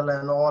turtle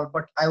and all,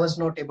 but I was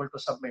not able to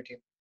submit him.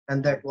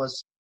 And that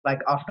was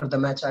like after the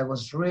match, I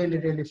was really,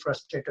 really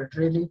frustrated,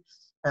 really.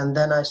 And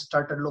then I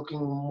started looking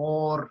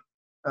more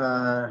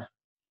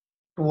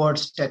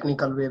towards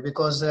technical way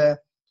because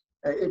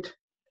it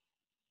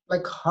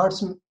like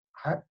hurts me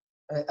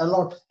a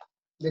lot,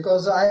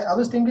 because I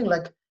was thinking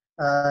like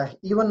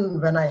even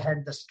when I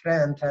had the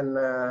strength and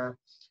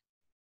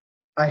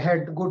I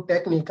had good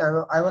technique,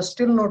 I was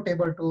still not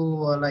able to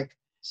like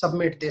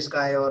submit this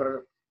guy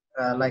or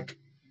like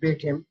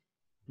beat him.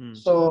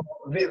 So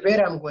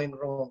where I'm going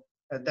wrong,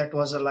 that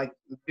was a like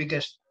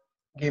biggest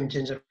game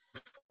changer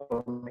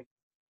for me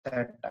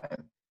that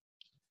time.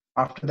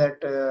 After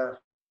that,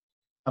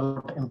 a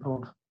lot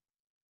improved.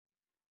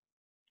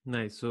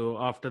 Nice. So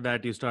after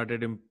that, you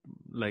started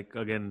like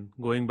again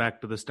going back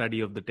to the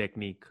study of the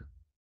technique.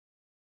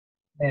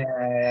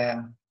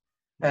 And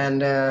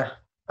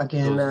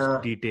again,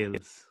 those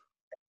details.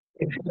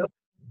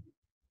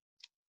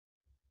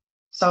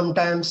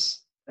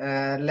 Sometimes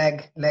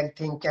leg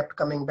thing kept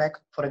coming back.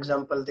 For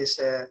example, this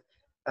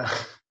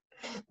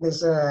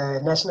this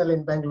national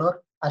in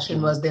Bangalore,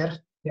 Ashwin was there,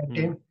 their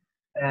team,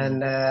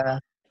 and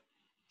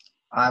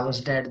I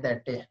was dead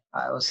that day.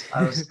 I was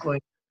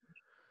going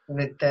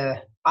with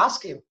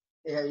ask him.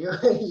 Yeah, you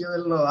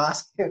will know.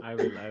 Ask him. I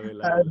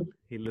will. I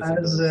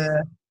was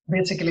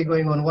basically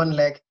going on one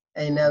leg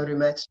in every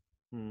match,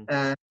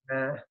 and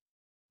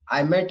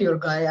I met your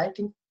guy, I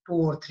think 2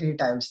 or 3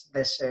 times.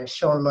 This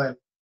Sean Loyal.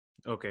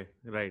 Okay,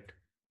 right.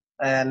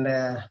 And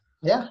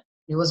yeah,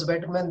 he was a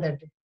better man that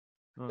day.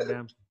 Oh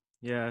damn.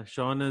 Yeah,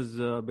 Sean has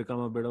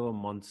become a bit of a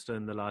monster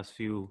in the last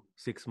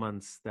 6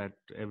 months that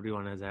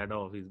everyone has had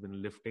off. He's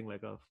been lifting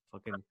like a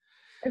fucking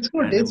It's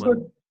good. animal. It's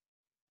good.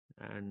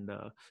 And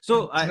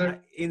so, I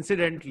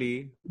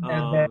incidentally,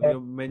 you're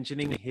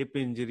mentioning hip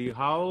injury.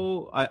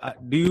 How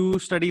do you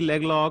study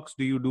leg locks?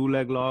 Do you do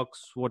leg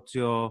locks? What's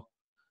your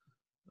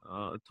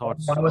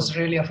thoughts? I was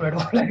really afraid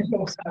of leg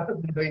locks. I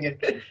was doing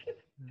it.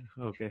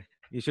 Okay,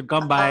 you should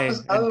come by.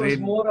 I was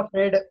more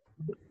afraid.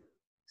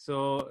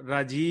 So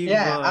Rajiv,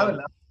 I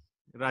will.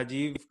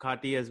 Rajiv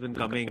Khati has been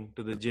coming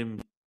to the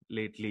gym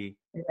lately.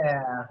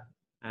 Yeah,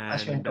 and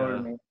Ashwin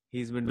told me.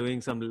 He's been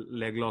doing some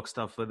leg lock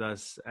stuff with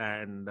us,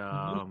 and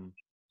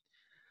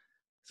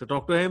so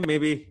talk to him.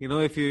 Maybe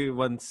if you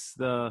once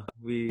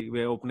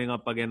we're opening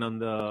up again on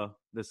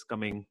this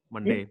coming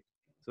Monday.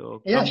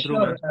 So yeah, come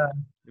sure.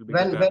 through,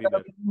 man. When I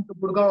come to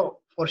Gurgaon,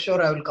 for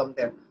sure I will come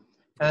there.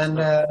 And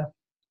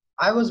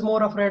I was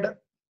more afraid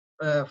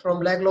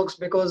from leg locks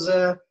because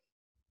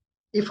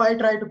if I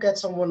try to catch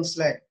someone's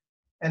leg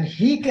and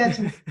he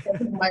catches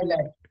my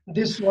leg,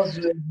 this was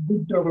a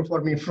big trouble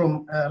for me.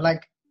 From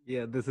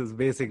yeah, this is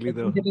basically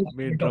the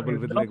main trouble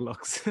with leg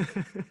locks.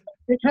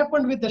 It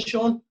happened with the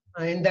Sean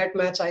in that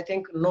match. I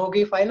think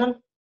Nogi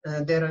final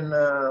there in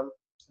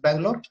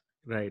Bangalore.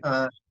 Right.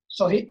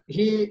 So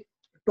he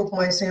took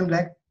my same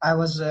leg. I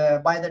was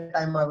by the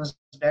time I was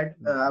dead.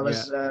 I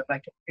was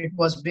like it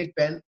was big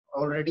pain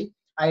already.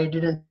 I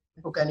didn't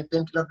took any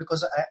painkiller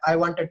because I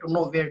wanted to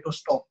know where to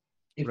stop.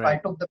 If I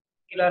took the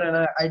painkiller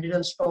and I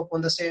didn't stop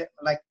on the same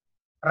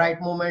right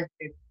moment,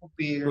 it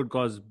could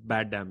cause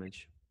bad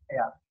damage.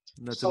 Yeah,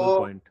 that's a good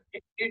point.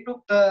 He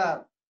took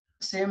the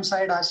same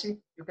side Ashi,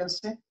 you can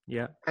say.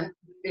 Yeah, and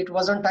it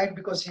wasn't tight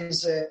because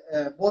his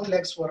both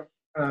legs were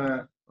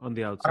on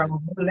the outside.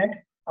 Leg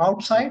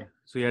outside. Okay.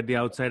 So you had the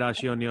outside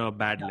Ashi on your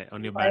bad leg,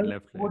 on your bad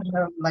left leg. Would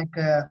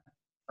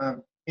have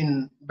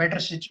in better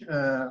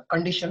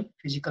condition,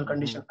 physical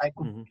condition, I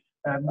could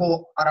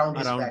go around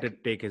his back. To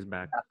take his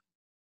back.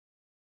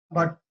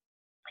 But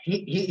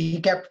he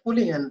kept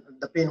pulling and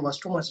the pain was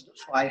too much,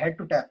 so I had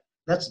to tap.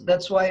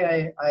 That's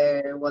why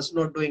I was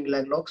not doing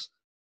leg locks.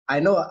 I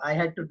know I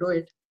had to do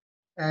it.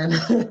 And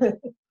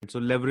so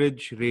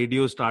Leverage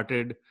Radio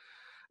started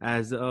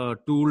as a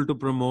tool to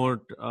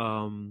promote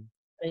our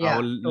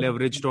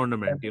Leverage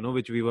tournament,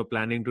 which we were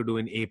planning to do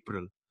in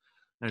April.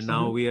 And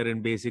now we are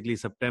in basically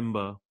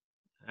September,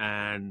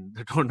 and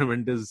the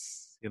tournament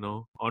is,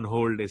 on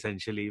hold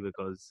essentially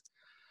because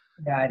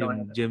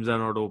gyms are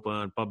not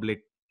open,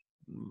 public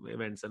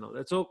events and all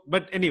that. So,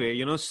 but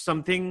anyway,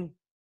 something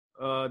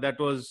that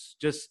was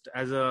just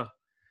as a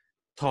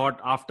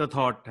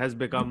afterthought has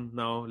become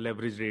now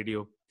Leverage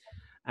Radio.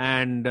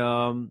 And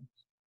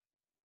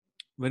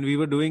when we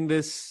were doing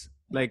this,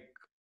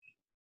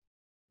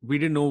 we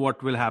didn't know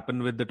what will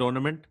happen with the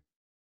tournament.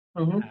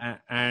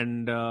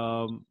 And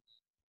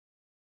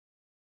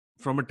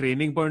from a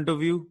training point of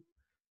view,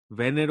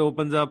 when it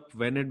opens up,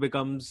 when it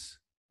becomes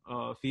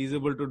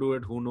feasible to do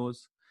it, who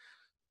knows?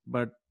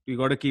 But you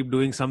got to keep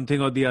doing something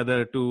or the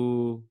other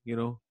to,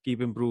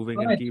 keep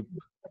improving and keep.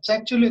 It's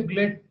actually a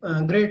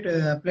great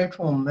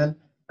platform, man,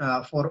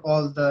 for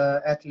all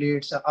the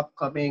athletes,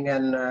 upcoming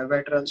and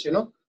veterans.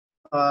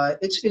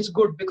 It's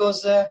good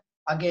because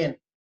again,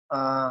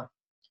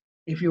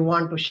 if you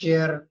want to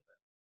share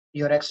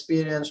your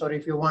experience or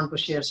if you want to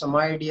share some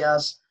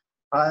ideas,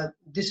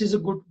 this is a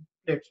good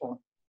platform.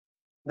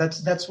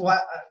 That's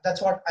what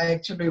I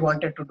actually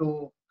wanted to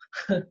do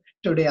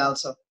today.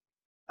 Also,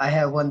 I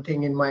have one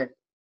thing in mind.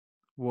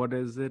 What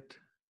is it?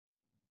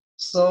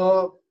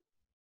 So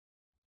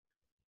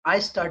I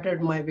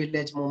started my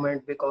village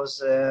movement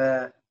because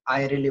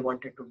I really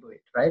wanted to do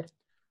it, right?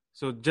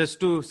 So just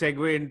to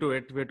segue into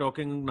it, we're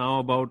talking now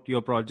about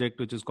your project,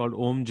 which is called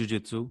Om Jiu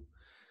Jitsu.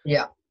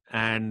 Yeah.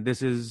 And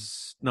this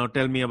is, now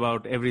tell me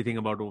about everything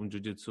about Om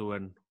Jiu-Jitsu.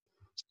 And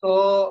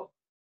So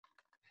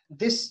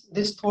this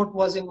thought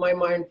was in my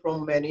mind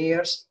from many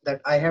years,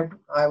 that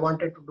I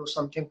wanted to do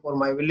something for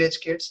my village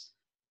kids,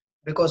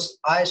 because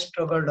I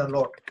struggled a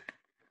lot.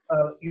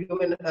 You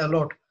mean a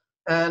lot.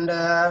 And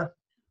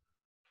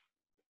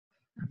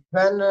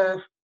when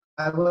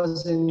I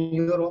was in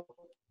Europe,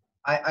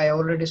 I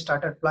already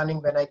started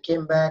planning. When I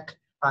came back,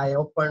 I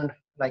opened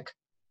like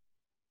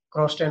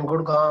CrossTrain and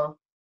Gurgaon.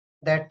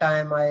 That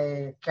time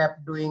I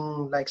kept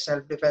doing like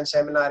self-defense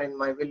seminar in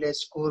my village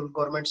school,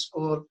 government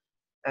school.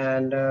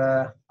 And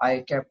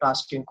I kept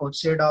asking Coach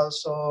Sid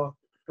also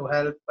to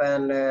help.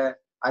 And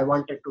I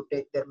wanted to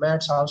take their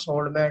mats,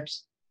 household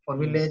mats for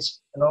village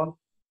and all.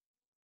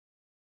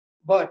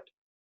 But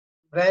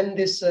when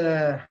this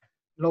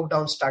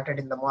lockdown started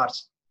in the March,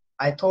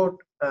 I thought,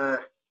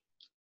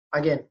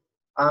 again,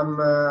 I'm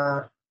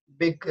a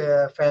big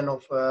fan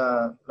of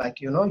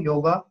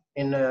yoga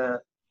in a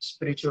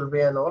spiritual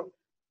way and all.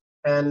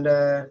 And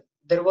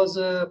there was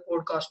a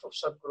podcast of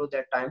Sadhguru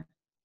that time.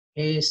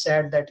 He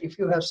said that if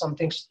you have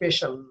something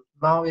special,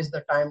 now is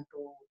the time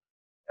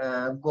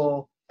to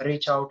go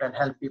reach out and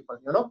help people.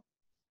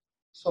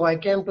 So I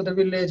came to the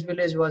village.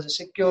 Village was a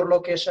secure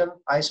location,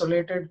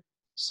 isolated.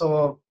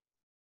 So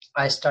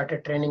I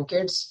started training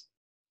kids.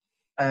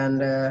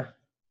 And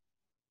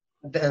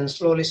then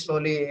slowly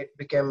it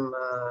became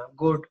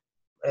good.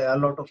 A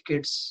lot of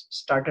kids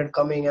started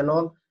coming and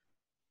all.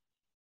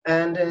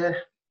 And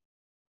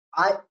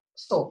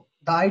so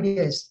the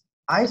idea is,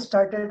 I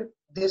started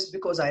this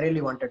because I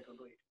really wanted to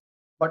do it.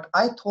 But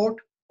I thought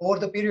over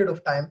the period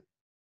of time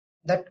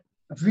that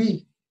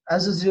we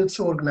as a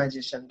jiu-jitsu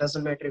organization,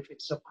 doesn't matter if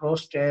it's a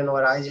CrossTrain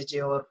or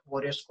IJJ or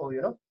Warrior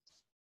School,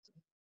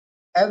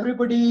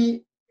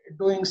 everybody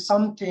doing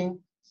something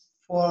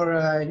for,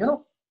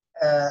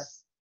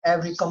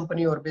 every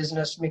company or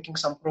business making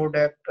some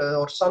product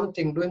or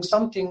something, doing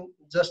something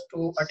just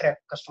to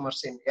attract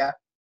customers in. Yeah.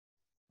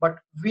 But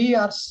we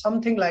are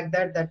something like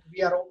that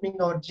we are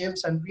opening our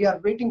gyms and we are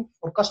waiting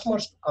for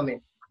customers to come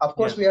in. Of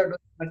course, we are doing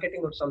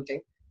marketing or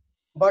something.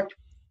 But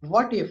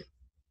what if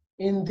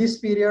in this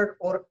period,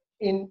 or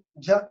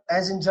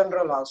as in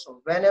general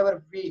also,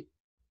 whenever we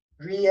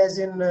as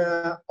in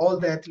all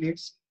the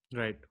athletes,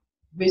 right,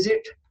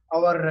 visit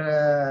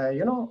our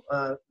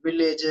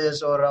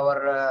villages or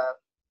our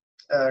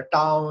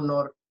town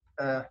or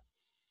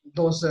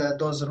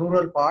those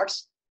rural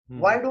parts,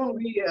 why don't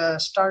we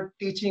start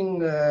teaching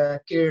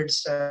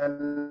kids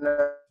and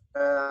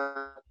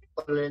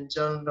people in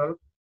general?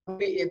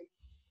 Maybe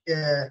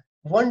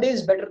one day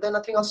is better than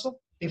nothing also.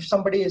 If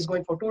somebody is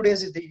going for 2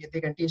 days, they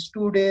can teach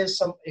 2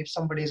 days. If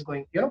somebody is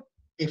going,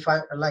 if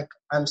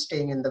I'm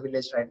staying in the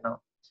village right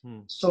now.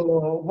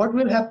 So what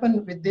will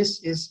happen with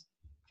this is,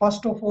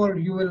 first of all,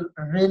 you will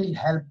really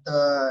help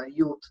the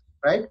youth,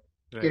 right?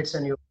 Kids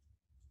and youth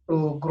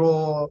to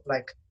grow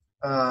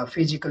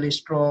physically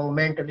strong,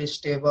 mentally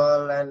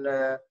stable,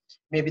 and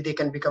maybe they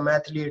can become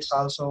athletes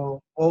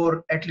also,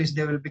 or at least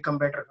they will become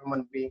better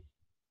human being.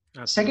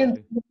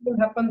 Second, what will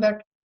happen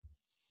that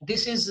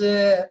this is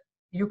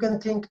you can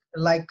think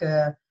like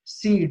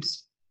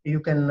seeds you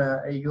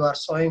are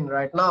sowing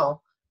right now,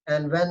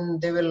 and when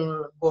they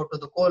will go to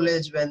the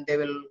college, when they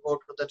will go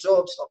to the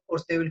jobs, of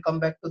course they will come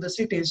back to the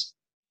cities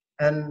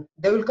and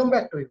they will come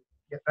back to you,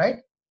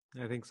 right?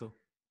 I think so.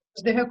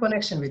 They have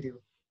connection with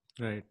you,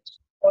 right?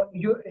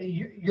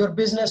 Your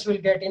business will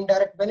get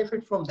indirect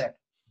benefit from that.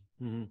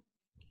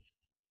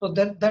 So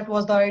that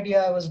was the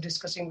idea I was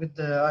discussing with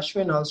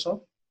Ashwin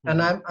also.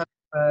 And I'm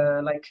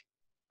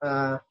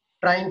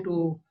trying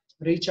to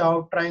reach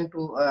out, trying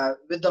to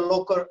with the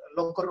local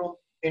room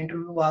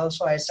interview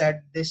also, I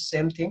said this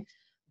same thing,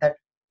 that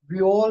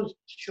we all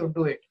should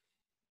do it.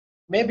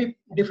 Maybe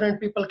different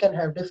people can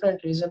have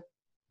different reason.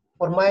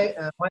 For my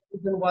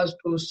reason was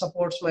to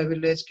support my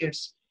village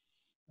kids,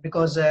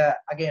 because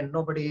again,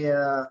 nobody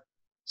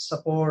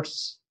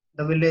supports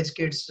the village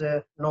kids.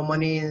 No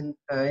money in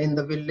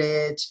the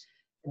village.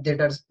 They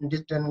doesn't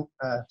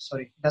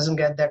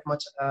get that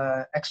much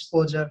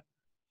exposure.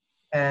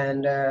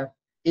 And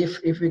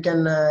if we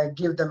can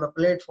give them a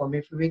platform,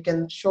 if we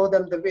can show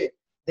them the way,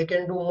 they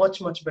can do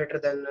much better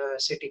than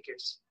city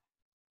kids.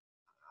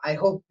 I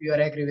hope you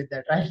agree with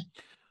that, right?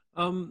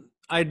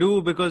 I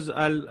do, because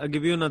I'll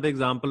give you another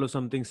example of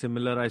something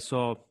similar I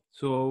saw.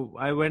 So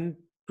I went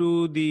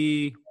to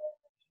the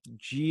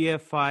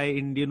GFI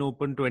Indian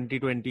Open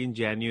 2020 in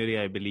January,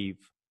 I believe.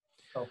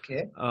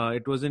 Okay.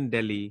 It was in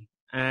Delhi,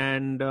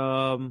 and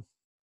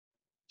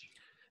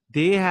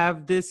they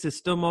have this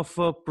system of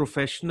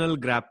professional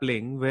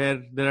grappling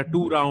where there are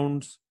 2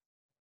 rounds,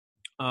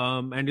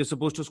 and you're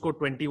supposed to score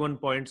 21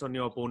 points on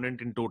your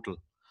opponent in total.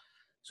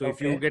 So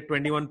if you get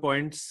 21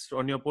 points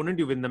on your opponent,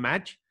 you win the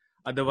match.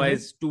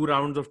 Otherwise, 2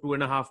 rounds of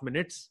 2.5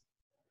 minutes,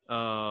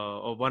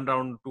 or 1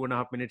 round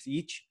 2.5 minutes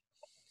each.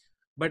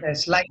 But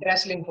it's like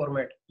wrestling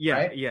format. Yeah,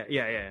 right?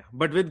 Yeah.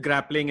 But with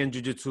grappling and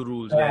jiu-jitsu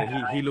rules,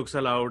 where he looks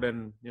allowed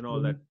and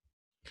all that.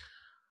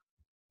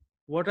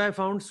 what I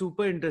found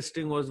super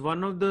interesting was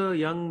one of the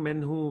young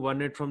men who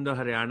won it from the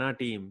Haryana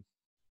team.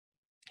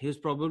 He was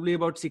probably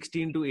about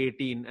 16 to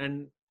 18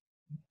 and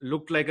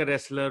looked like a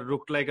wrestler,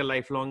 looked like a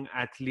lifelong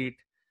athlete.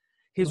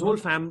 His whole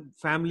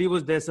family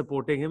was there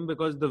supporting him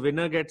because the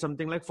winner gets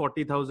something like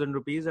 40,000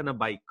 rupees and a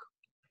bike.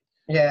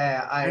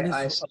 Yeah,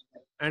 I saw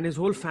that. And his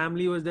whole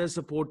family was there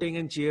supporting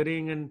and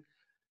cheering, and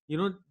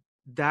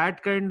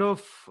that kind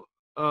of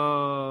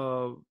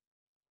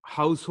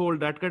household,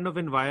 that kind of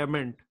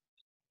environment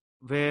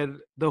where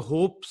the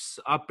hopes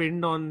are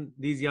pinned on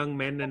these young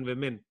men and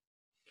women.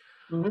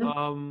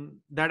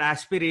 That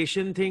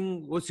aspiration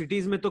thing, वो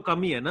cities में तो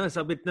कम ही है ना,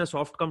 सब इतना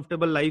soft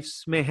comfortable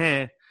lives में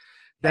है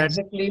that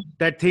Exactly.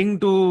 that thing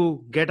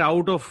to get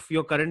out of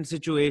your current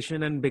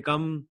situation and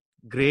become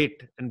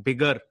great and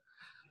bigger.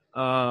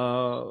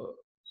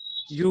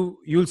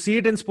 You'll see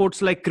it in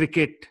sports like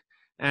cricket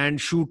and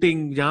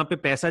shooting, जहाँ पे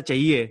पैसा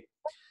चाहिए.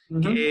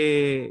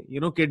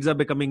 Kids are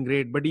becoming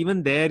great, but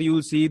even there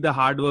you'll see the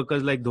hard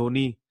workers like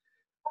Dhoni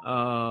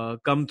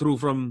come through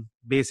from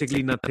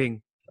basically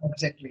nothing.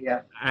 Exactly,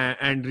 yeah.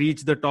 And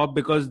reach the top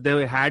because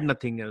they had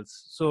nothing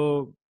else.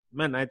 So,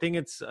 man, I think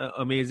it's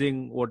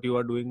amazing what you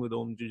are doing with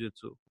Om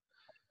Jiu-Jitsu.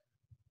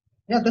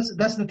 Yeah,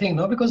 that's the thing,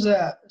 no? Because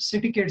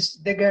city kids,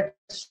 they get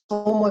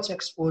so much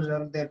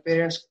exposure. Their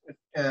parents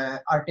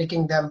are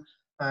taking them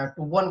to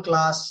one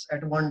class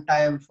at one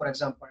time, for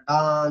example,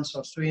 dance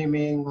or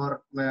swimming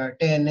or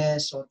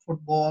tennis or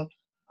football.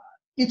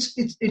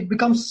 It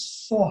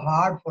becomes so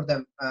hard for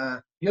them.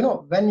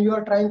 When you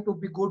are trying to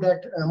be good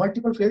at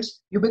multiple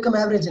fields, you become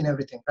average in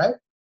everything, right?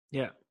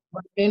 Yeah.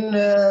 But in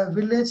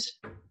village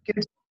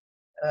kids,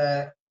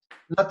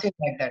 nothing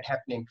like that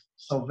happening.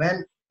 So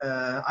when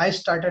I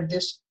started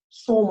this,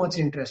 so much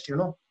interest,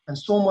 and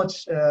so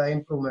much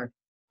improvement.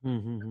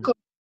 Because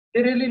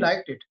they really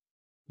liked it.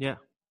 Yeah.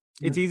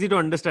 It's easy to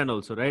understand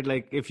also, right?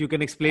 Like if you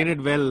can explain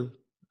it well,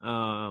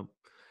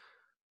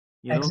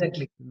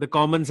 exactly. The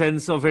common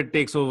sense of it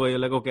takes over. You're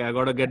like, okay, I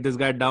got to get this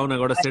guy down. I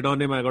got to sit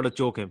on him. I got to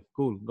choke him.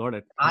 Cool. Got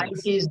it. I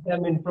teach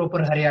them in proper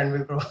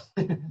Haryanvi, bro.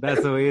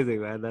 That's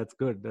amazing, man. That's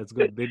good.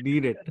 They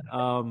need it.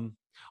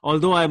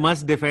 Although I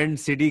must defend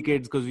city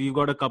kids because we've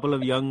got a couple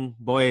of young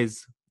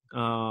boys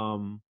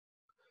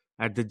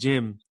at the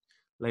gym.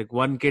 Like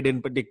one kid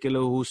in particular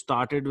who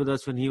started with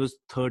us when he was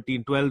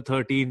 13.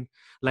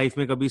 Life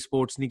mein kabhi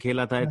sports nahi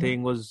khela tha, I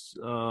think, was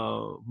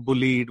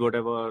bullied,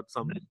 whatever,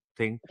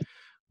 something.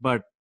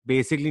 But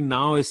basically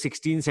now is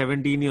 16,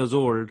 17 years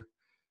old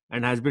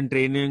and has been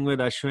training with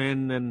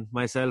Ashwin and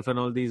myself and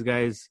all these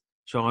guys,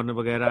 Sean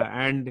vagera,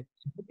 and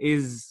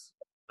is,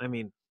 I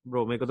mean,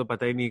 bro, meko to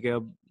pata hi nahi hai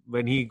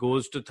when he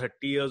goes to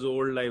 30 years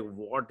old, like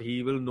what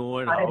he will know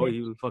and how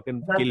he will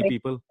fucking kill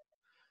people.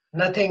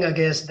 Nothing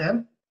against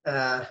them.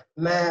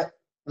 मैं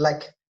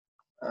like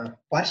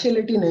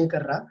partiality नहीं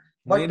कर रहा.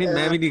 नहीं,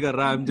 मैं भी नहीं कर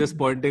रहा. I'm just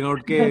pointing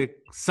out कि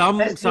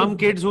some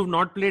kids who've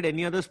not played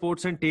any other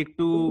sports and take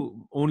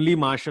to only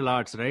martial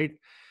arts, right?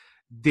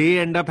 They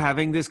end up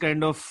having this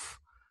kind of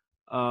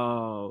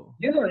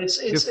it's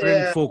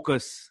different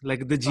focus,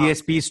 like the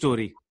GSP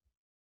story.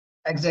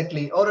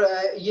 Exactly. और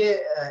ये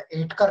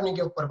hit करने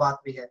के ऊपर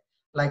बात भी है.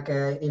 Like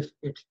if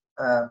it,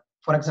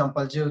 for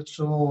example,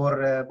 jiu-jitsu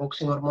or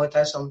boxing or Muay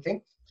Thai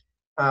something,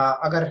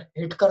 अगर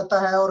hit करता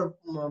है और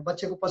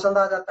बच्चे को पसंद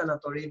आ जाता है ना,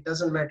 तो it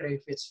doesn't matter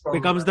if it's from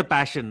becomes the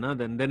passion, na?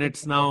 Then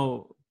it's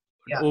now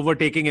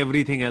overtaking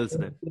everything else.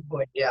 Then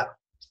yeah,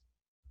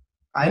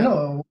 I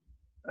know,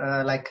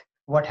 like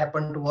what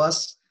happened to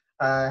us.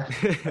 In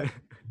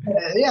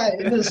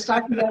the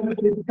starting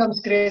it becomes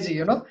crazy,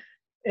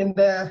 In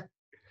the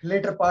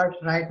later part,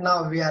 right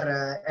now we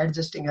are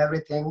adjusting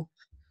everything,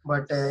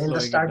 but in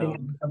the starting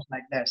it becomes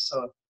like that.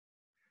 So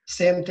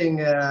same thing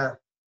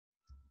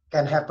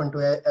can happen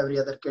to every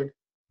other kid.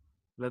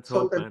 Let's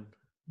hope, man.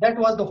 That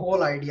was the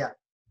whole idea.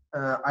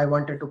 I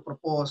wanted to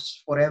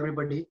propose for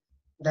everybody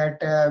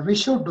that we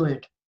should do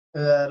it.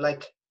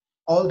 Like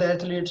all the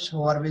athletes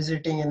who are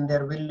visiting in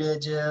their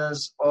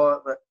villages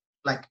or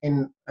like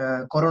in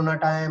Corona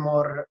time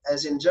or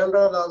as in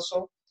general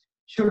also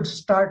should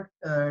start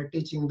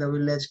teaching the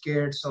village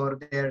kids or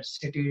their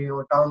city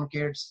or town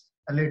kids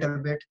a little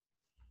bit.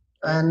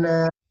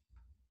 And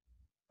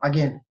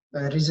again,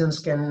 reasons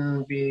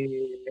can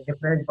be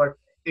different, but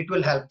it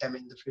will help them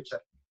in the future,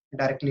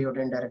 directly or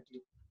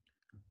indirectly.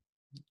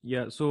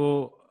 Yeah.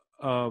 So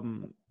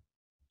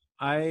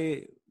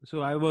I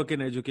work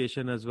in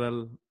education as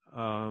well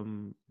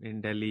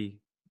in Delhi,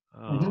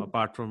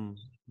 apart from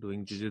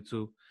doing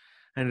jiu-jitsu.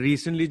 And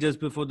recently, just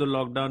before the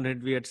lockdown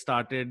hit, we had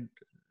started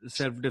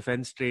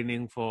self-defense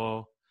training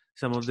for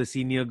some of the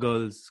senior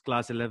girls,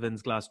 class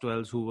 11s, class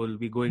 12s, who will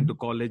be going to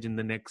college in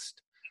the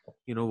next,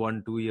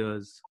 1-2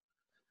 years.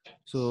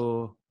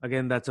 So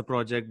again, that's a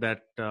project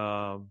that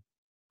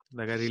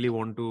like I really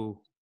want to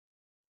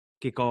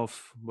kick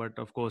off. But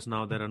of course,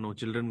 now there are no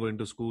children going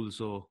to school,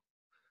 so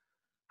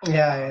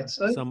it's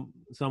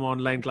some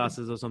online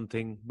classes or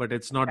something. But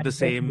it's not the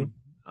same.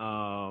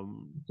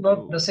 It's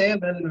not the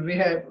same, and we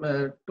have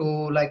to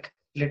like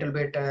little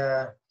bit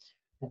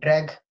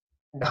drag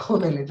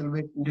down a little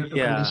bit due to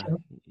Yeah,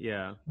 condition.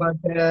 yeah, But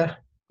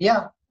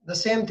yeah, the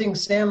same thing,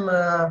 same.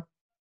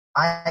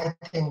 I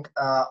think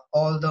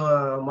all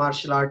the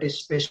martial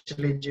artists,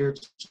 especially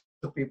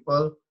jiu-jitsu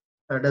people,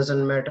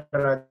 doesn't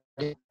matter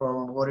again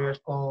from Warriors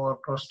or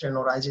Crosstrain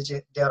or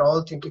IJJ, they are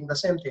all thinking the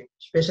same thing,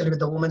 especially with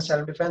the women's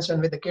self-defense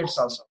and with the kids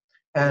also.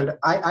 yeah. And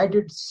I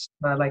did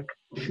like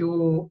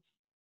few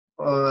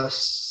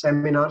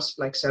seminars,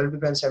 like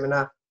self-defense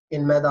seminar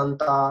in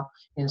Medanta,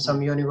 in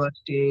some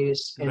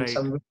universities, in Right.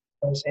 some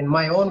in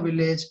my own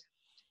village,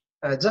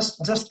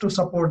 just to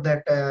support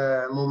that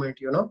movement,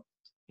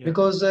 Yeah.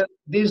 because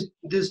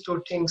these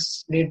two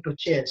things need to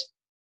change.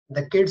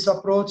 The kids'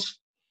 approach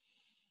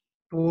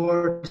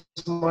towards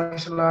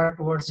martial art,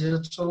 towards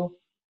jiu-jitsu,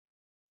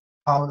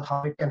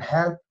 how it can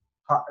help.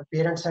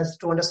 Parents has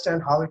to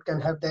understand how it can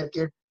help their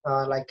kid,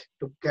 like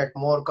to get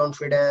more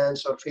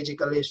confidence or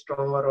physically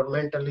stronger or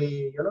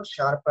mentally,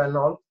 sharp and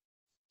all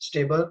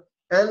stable.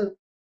 And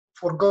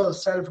for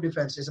girls,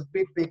 self-defense is a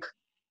big,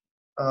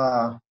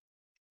 uh,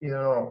 you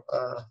know,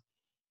 uh,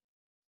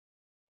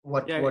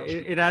 Yeah, what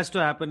it has to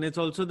happen. It's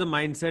also the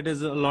mindset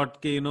is a lot,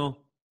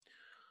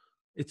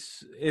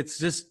 it's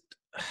just,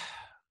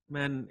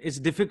 man, it's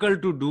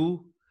difficult to do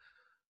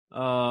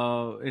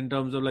in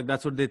terms of like,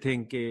 that's what they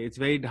think. It's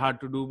very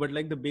hard to do, but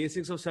like the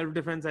basics of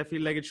self-defense, I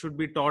feel like it should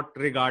be taught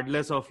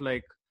regardless of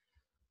like,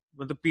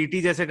 मतलब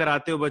PT जैसे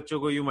कराते हो बच्चों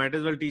को, you might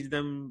as well teach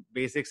them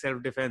basic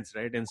self defense,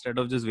 right? Instead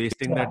of just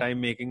wasting their yeah,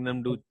 time making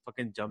them do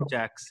fucking jump true,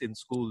 jacks in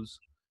schools.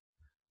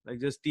 Like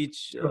just teach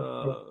true,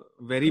 true.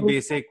 very True.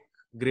 basic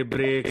grip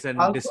breaks and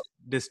Also,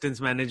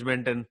 distance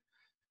management and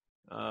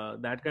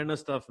that kind of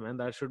stuff, man.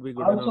 That should be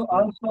good also, enough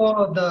to.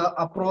 also the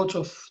approach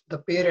of the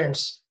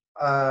parents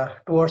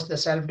towards the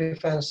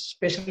self-defense,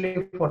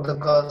 especially for the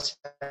girls,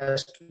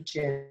 has to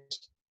change.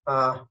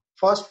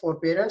 First for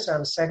parents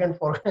and second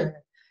for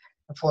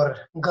for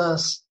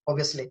girls,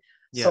 obviously.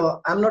 Yeah.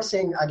 So I'm not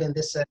saying again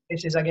this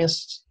is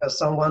against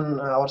someone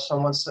or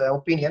someone's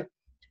opinion.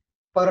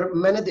 पर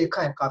मैंने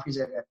देखा है काफी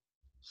जगह.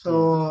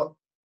 So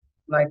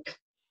like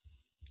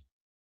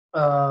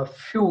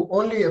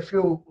only a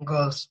few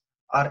girls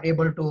are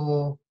able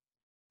to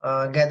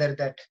gather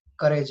that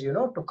courage,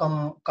 to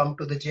come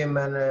to the gym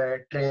and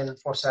train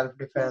for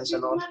self-defense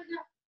and all,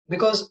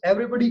 because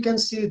everybody can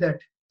see that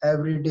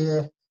every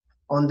day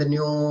on the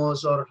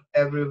news or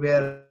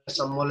everywhere,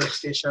 some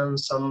molestation,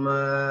 some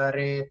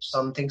rape,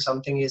 something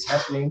is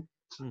happening.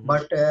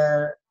 But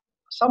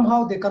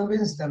somehow they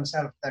convince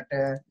themselves that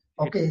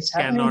okay, it's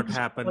happening Cannot to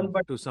happen someone,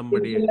 but to it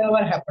somebody. will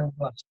never happen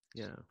to us.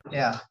 Yeah.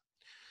 Yeah,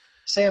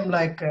 same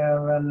like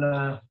when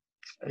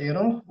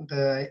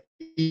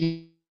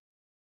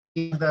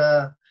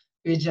the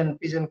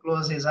pigeon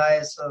close his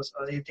eyes, so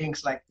he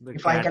thinks like, The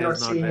if I cat is cannot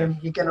not see there. him,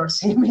 he cannot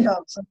see me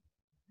also.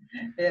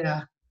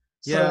 Yeah.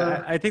 Yeah,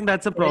 So I think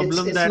that's a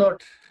problem it's that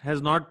not.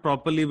 has not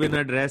properly been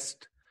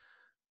addressed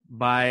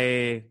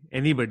by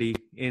anybody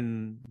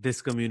in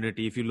this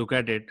community. If you look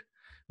at it,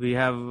 we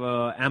have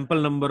ample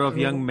number of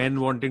young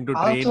men wanting to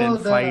train Also and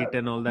the fight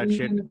and all that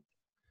shit,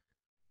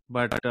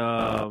 but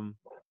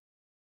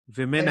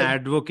women uh,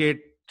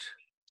 advocate,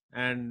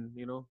 and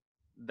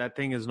that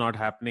thing is not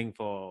happening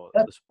for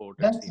that, the sport,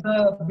 it that's seems.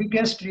 the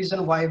biggest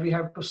reason why we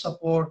have to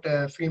support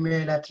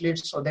female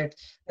athletes, so that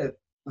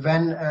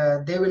when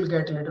they will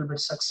get a little bit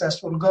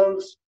successful,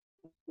 girls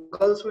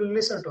will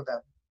listen to them.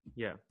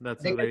 Yeah,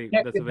 that's They a can very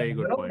connect that's a with them. very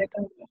good They point.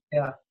 can,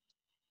 yeah,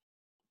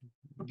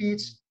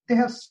 teach. They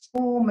have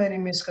so many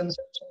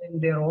misconceptions in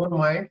their own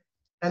mind,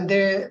 and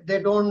they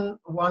don't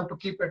want to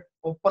keep it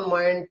open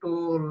mind to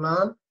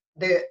learn.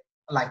 They,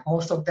 like,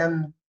 most of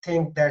them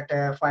think that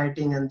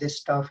fighting and this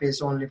stuff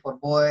is only for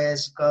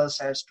boys. Girls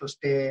has to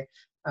stay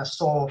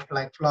soft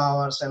like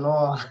flowers and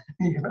all.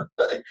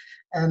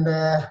 And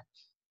uh,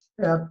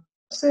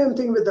 same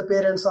thing with the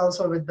parents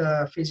also, with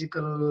the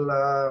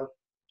physical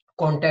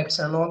contacts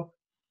and all.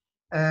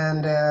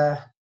 And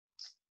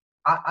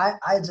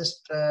I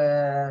just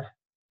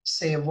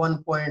say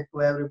one point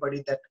to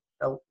everybody, that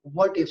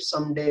what if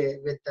someday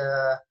with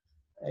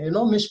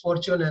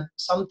misfortune and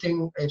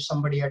something, if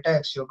somebody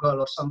attacks your girl,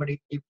 or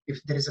somebody,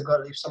 if there is a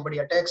girl, if somebody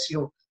attacks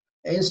you,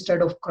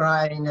 instead of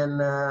crying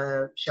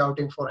and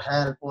shouting for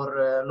help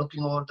or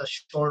looking over the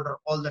shoulder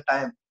all the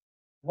time,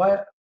 why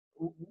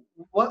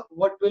what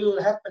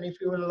will happen if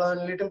you will learn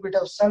a little bit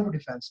of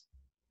self-defense?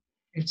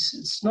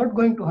 It's not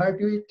going to hurt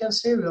you. It can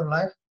save your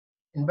life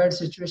in bad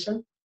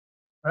situation,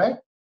 right?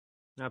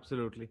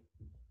 Absolutely.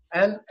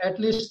 And at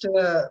least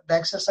the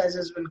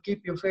exercises will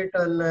keep you fit,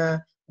 and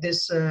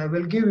this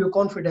will give you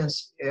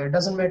confidence.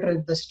 Doesn't matter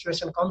if the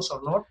situation comes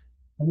or not,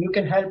 and you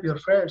can help your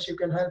friends, you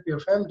can help your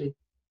family.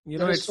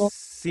 There It is so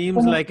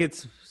seems much. like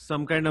it's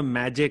some kind of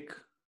magic,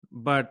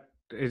 but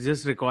it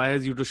just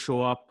requires you to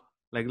show up,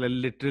 like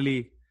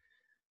literally.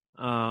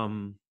 You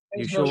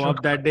No show up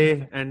shortcut. that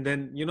day, and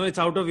then it's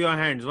out of your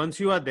hands. Once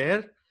you are there,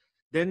 Yeah.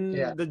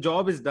 then the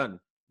job is done.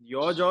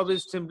 Your job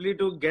is simply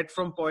to get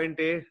from point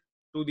A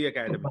to the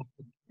academy.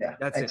 Yeah,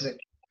 That's it.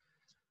 exactly.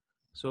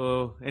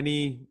 So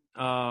any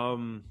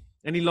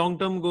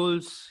long-term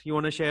goals you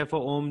want to share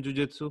for Om Jiu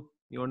Jitsu?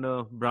 You want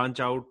to branch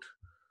out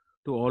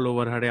to all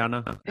over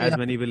Haryana, as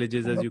many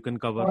villages as you can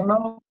cover? For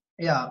now,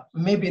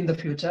 maybe in the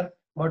future.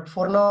 But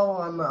for now,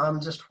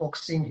 I'm just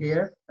focusing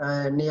here,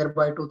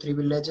 nearby 2-3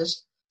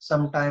 villages.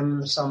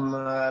 Sometimes some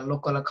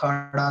local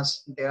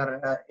akhadas, they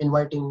are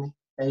inviting me.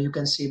 You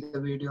can see the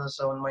videos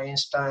on my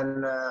Insta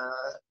and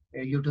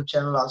YouTube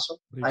channel also.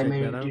 We'll I check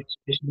made that out. it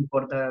especially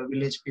for the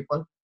village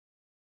people.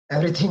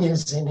 Everything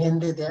is in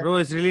Hindi there. Bro,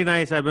 it's really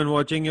nice. I've been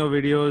watching your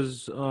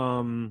videos.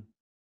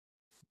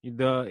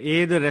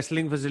 The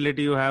wrestling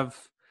facility you have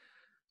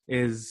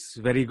is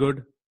very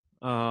good.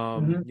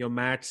 Your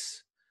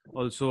mats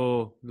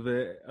also.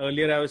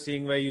 Earlier I was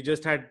seeing where you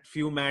just had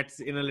few mats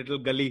in a little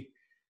gully,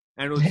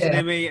 and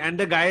and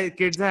the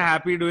kids are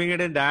happy doing it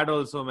in that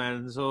also,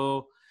 man.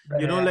 So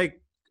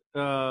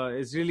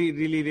it's really,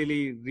 really,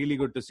 really, really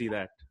good to see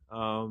that.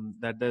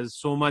 That there's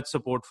so much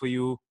support for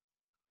you.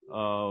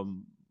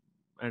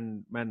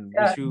 And man,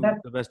 wish you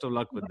the best of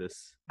luck with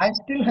this. I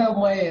still have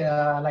my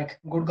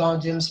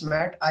Gurgaon gyms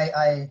mat.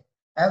 I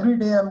every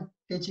day I'm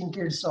teaching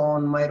kids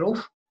on my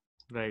roof.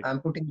 Right. I'm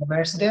putting the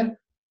mats there,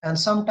 and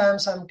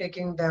sometimes I'm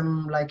taking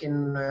them like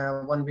in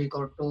 1 week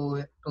or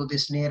two to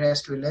this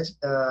nearest village,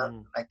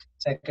 like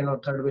second or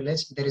third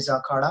village. There is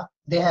a akhada.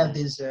 They have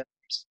these.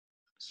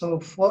 So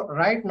for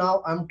right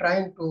now, I'm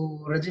trying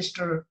to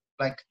register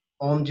like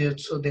Om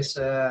Jitsu, this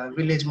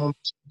village movement,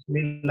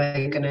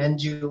 like an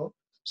NGO,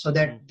 so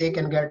that they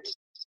can get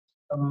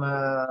some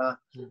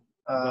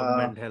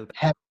government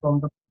help from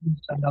the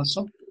and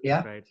also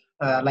right.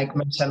 Like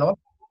meds and all.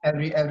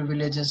 Every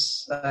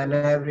villages and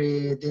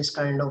every this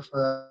kind of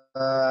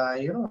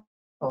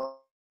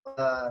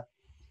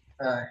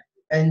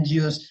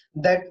NGOs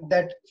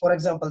that for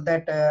example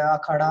that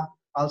akhada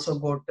also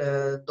got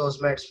those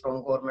meds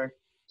from government.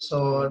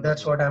 So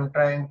that's what I'm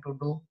trying to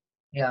do.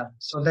 Yeah,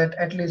 so that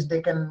at least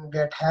they can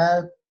get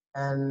help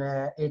and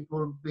it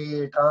would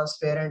be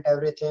transparent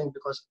everything,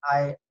 because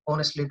I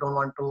honestly don't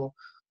want to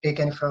take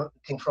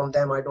anything from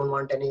them. I don't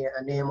want any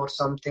name or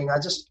something. I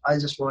just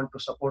want to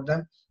support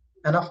them.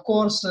 And of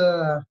course,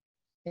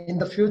 in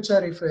the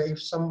future,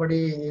 if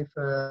somebody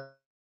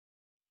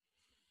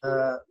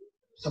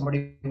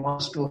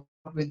wants to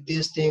help with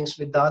these things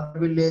with the other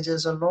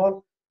villages and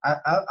all,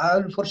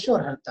 I'll for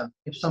sure help them.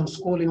 If some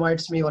school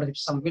invites me or if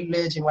some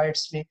village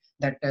invites me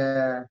that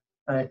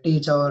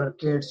teach our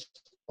kids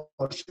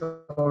for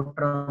short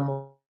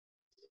term.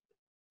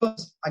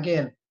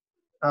 Again,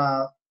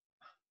 our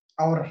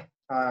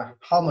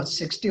how much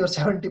 60 or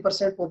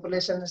 70%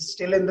 population is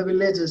still in the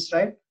villages,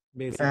 right?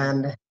 Basically.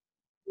 And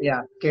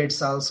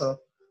kids also.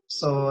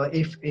 So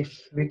if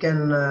we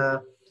can,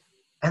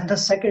 and the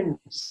second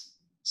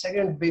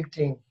big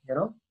thing,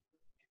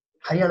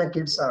 Haryana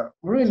kids are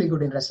really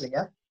good in wrestling.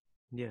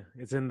 Yeah,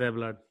 it's in their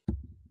blood.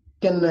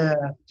 Can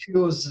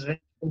fuse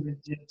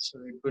with jiu-jitsu,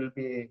 it will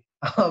be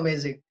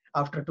amazing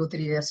after 2-3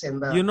 years in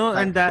the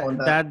and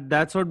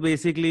that's what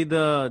basically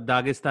the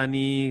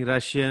Dagestani,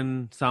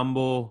 Russian,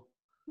 Sambo,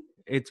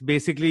 it's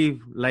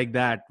basically like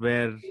that,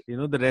 where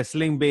the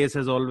wrestling base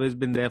has always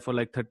been there for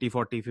like 30,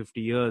 40, 50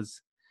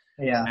 years.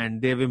 Yeah,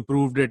 and they've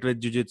improved it with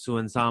jiu-jitsu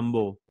and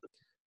Sambo,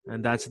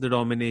 and that's the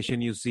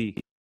domination you see.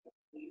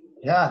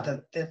 Yeah,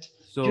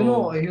 so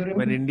you remember,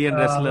 when Indian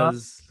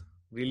wrestlers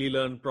really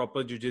learn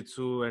proper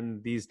jiu-jitsu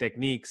and these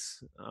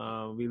techniques,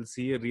 we'll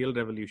see a real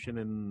revolution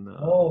in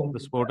the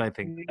sport, I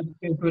think.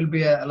 It will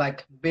be a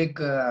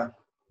big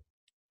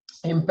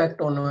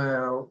impact on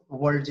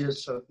world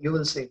jiu-jitsu. You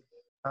will see.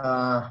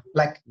 I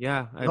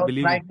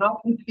believe right now,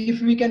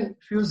 if we can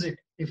fuse it,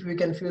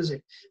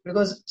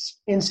 because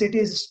in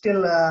cities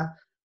still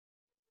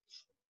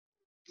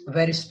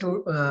very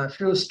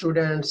few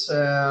students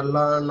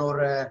learn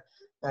or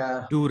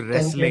do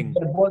wrestling, can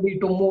get their body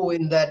to move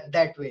in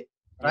that way.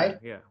 Right?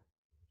 Yeah.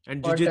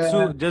 And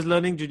jiu-jitsu, just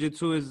learning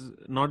jiu-jitsu is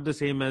not the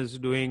same as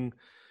doing,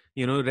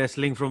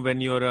 wrestling from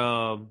when you're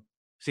a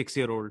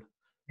 6-year-old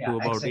to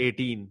about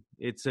 18.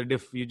 It's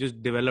you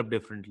just develop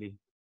differently.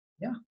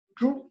 Yeah,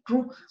 true.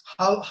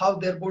 How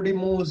their body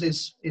moves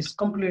is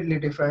completely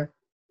different.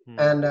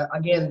 And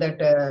again,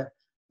 I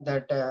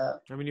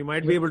mean, you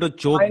might be able to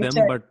choke them,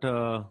 but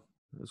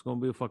it's going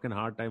to be a fucking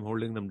hard time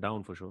holding them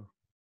down for sure.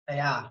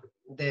 Yeah,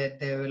 they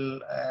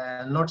will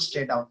not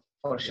stay down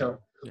for sure.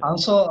 Yeah.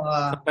 Also,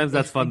 sometimes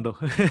that's fun though.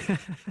 What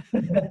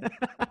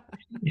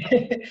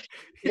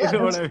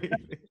I mean?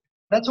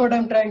 That's what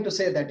I'm trying to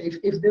say. That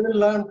if they will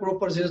learn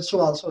proper jiu-jitsu,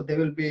 also they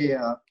will be.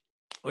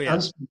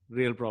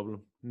 Real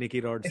problem,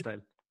 Nicky Rod style.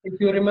 If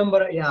you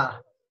remember,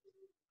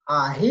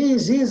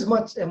 he's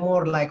much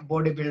more like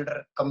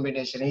bodybuilder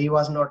combination. He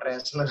was not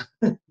wrestler.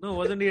 No,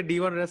 wasn't he a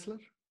D1 wrestler?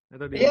 I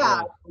thought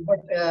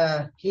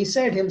but he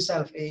said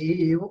himself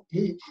he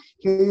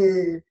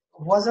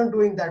wasn't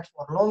doing that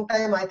for a long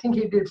time. I think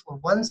he did for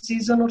 1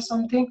 season or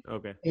something.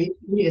 Okay. He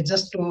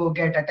just to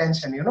get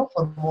attention,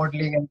 for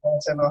modeling and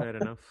all. Fair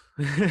enough.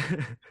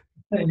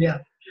 Yeah.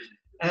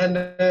 And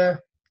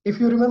if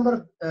you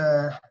remember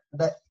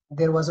that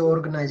there was an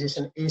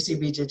organization,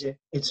 ACBJJ.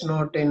 It's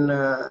not in...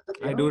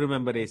 I do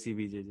remember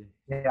ACBJJ.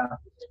 Yeah.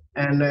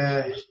 And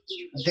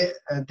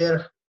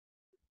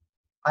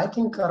I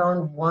think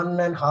around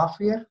 1.5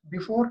 year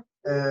before,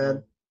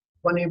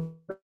 one event,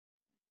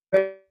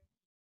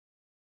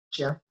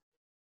 yeah,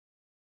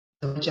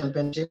 the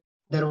championship.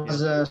 There was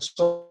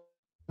so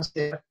much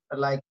there,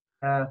 like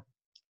uh,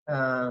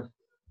 uh,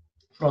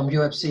 from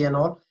UFC and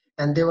all,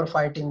 and they were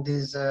fighting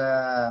these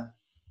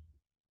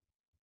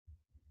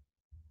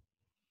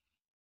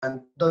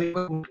and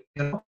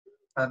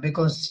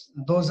because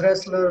those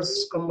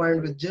wrestlers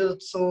combined with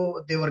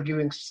jiu-jitsu, they were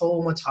giving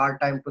so much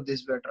hard time to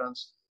these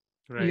veterans.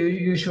 Right.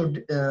 You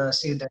should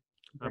see that.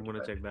 I'm going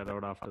to check that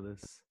out after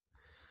this.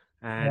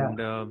 Yeah.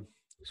 And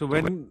so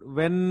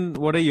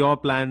what are your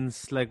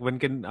plans? Like,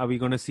 are we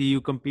going to see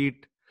you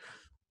compete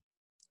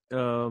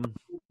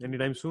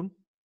anytime soon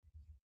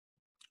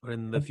or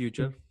in the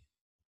future?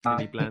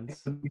 Any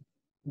plans?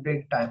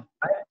 Big time.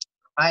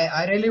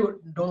 I really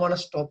don't want to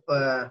stop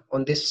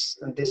on this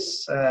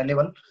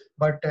level,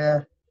 but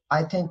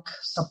I think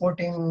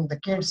supporting the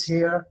kids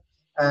here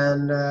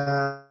and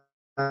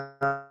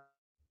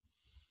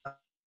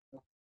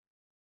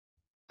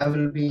I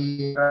will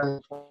be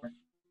running for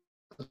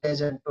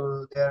village and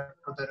to there,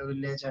 to the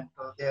village and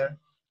to there.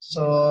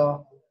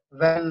 So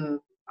when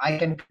I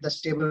can get the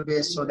stable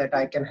base so that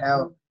I can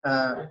have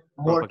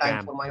more Proper time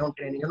camp. for my own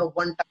training.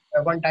 One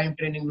time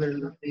training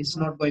is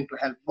not going to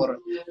help for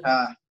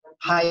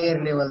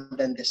higher level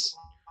than this.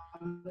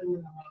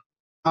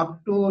 Up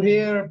to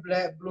here,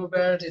 blue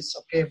belt is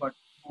okay, but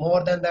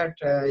more than that,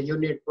 you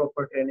need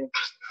proper training.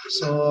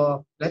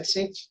 So let's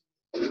see.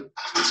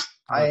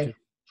 I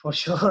for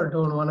sure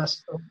don't want to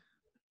stop,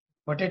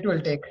 but it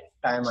will take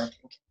time. I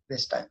think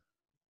this time.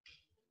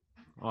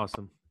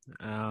 Awesome.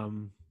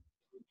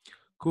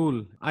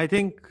 Cool. I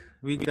think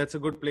that's a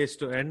good place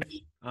to end.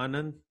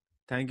 Anand,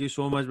 thank you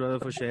so much, brother,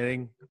 for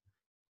sharing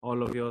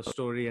all of your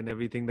story and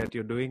everything that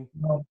you're doing.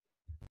 No.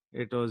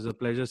 It was a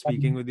pleasure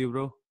speaking with you,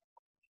 bro.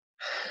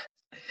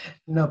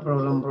 No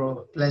problem,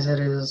 bro.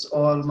 Pleasure is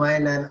all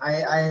mine, and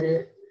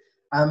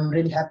I'm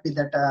really happy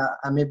that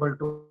I'm able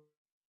to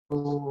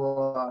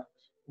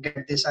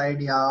get this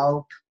idea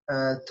out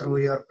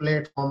through your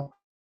platform.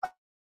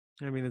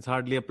 I mean, it's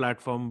hardly a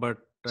platform, but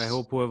I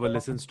hope whoever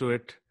listens to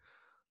it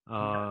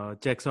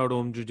checks out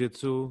Om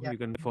Jiu-Jitsu. Yeah. You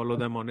can follow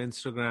them on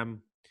Instagram.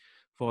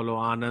 Follow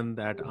Anand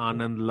at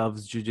Anand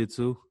Loves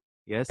Jiu-Jitsu.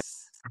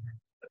 Yes.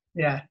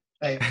 Yeah.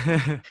 Right.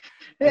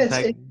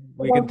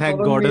 We can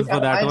thank Gordon for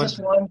that I one. just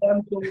want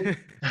them to.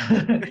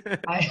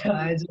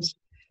 I just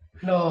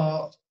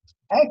no.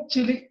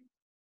 Actually.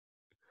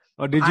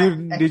 Or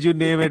did you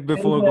name it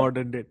before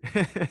Gordon did?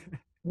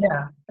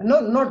 Yeah. No,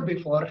 not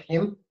before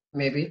him.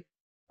 Maybe.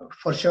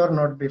 For sure,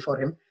 not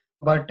before him.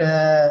 But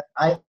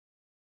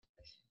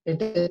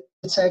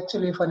it's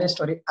actually a funny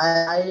story.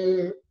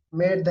 I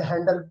made the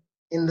handle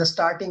in the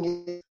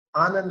starting.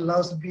 Anand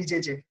Loves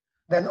BJJ.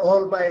 Then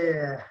all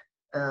my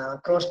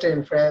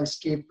cross-train friends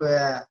keep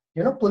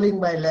pulling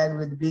my leg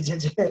with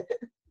BJJ.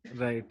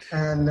 Right.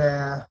 And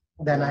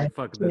then I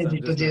changed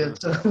it to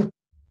Jiu-Jitsu.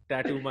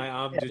 Tattoo my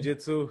arm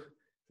Jiu-Jitsu.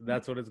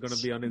 That's what it's going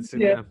to be on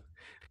Instagram.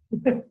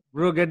 Yeah.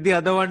 Bro, get the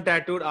other one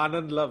tattooed.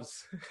 Anand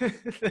Loves.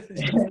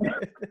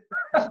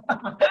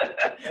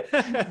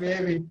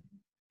 Maybe.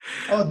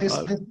 Oh, this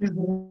is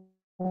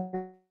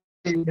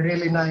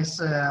really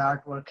nice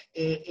artwork.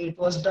 It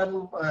was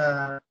done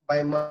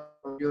by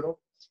Europe.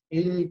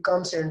 He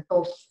comes in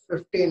top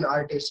 15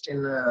 artists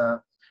in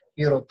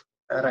Europe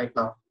right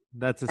now.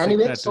 That's a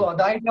anyway. So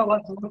the idea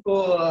was to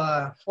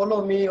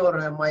follow me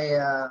or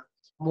my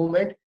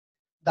movement.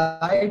 The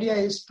idea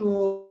is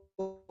to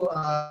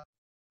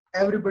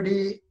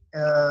everybody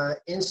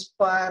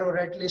inspire or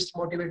at least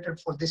motivated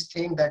for this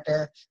thing that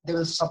they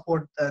will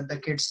support the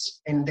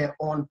kids in their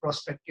own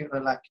prospective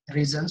like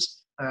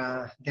regions,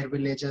 their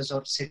villages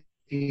or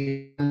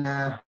cities.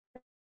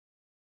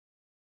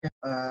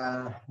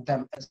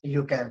 Them as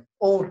you can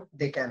or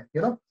they can,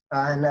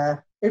 and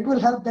it will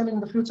help them in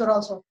the future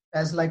also,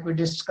 as like we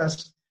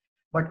discussed,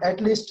 but at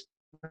least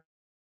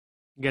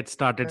get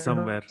started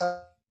somewhere.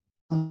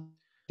 When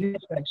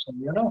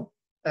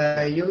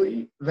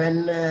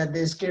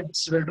these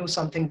kids will do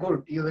something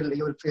good, you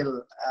will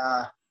feel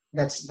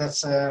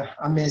that's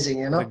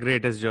amazing, the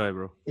greatest joy,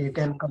 bro. You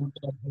can come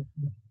to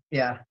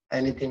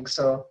anything.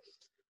 So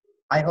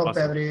I hope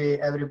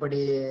awesome.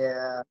 everybody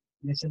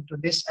listen to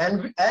this,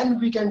 and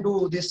we can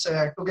do this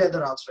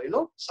together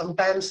also.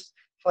 Sometimes,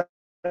 for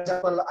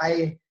example,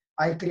 I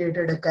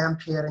created a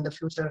camp here in the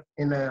future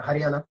in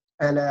Haryana,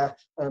 and a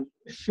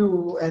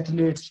few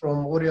athletes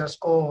from Warriors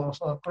Co,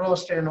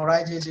 Cross-Train or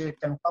IJJ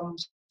can come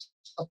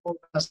support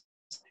us.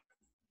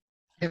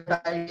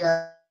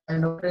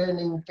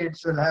 Training,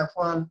 kids will have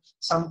fun.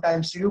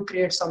 Sometimes you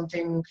create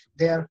something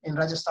there in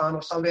Rajasthan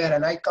or somewhere,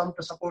 and I come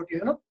to support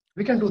you.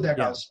 We can do that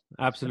also.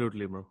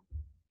 Absolutely, bro.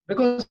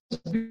 Because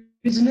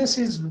business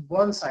is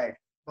one side,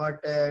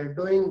 but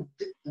doing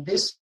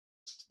this,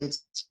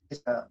 it's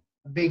a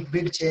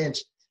big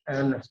change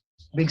and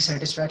big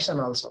satisfaction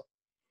also.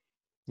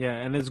 Yeah,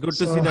 and it's good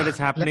to see that it's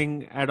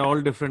happening at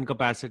all different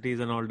capacities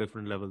and all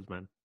different levels,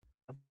 man.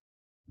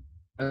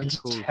 I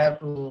just have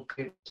to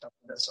create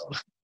something, that's all.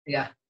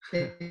 Yeah.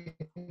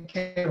 Take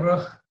care,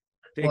 bro.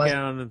 Take care,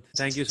 Anand.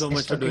 Thank you so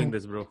much for doing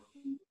this, bro.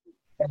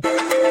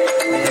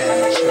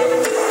 Yeah,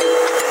 sure.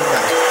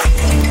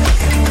 Bye.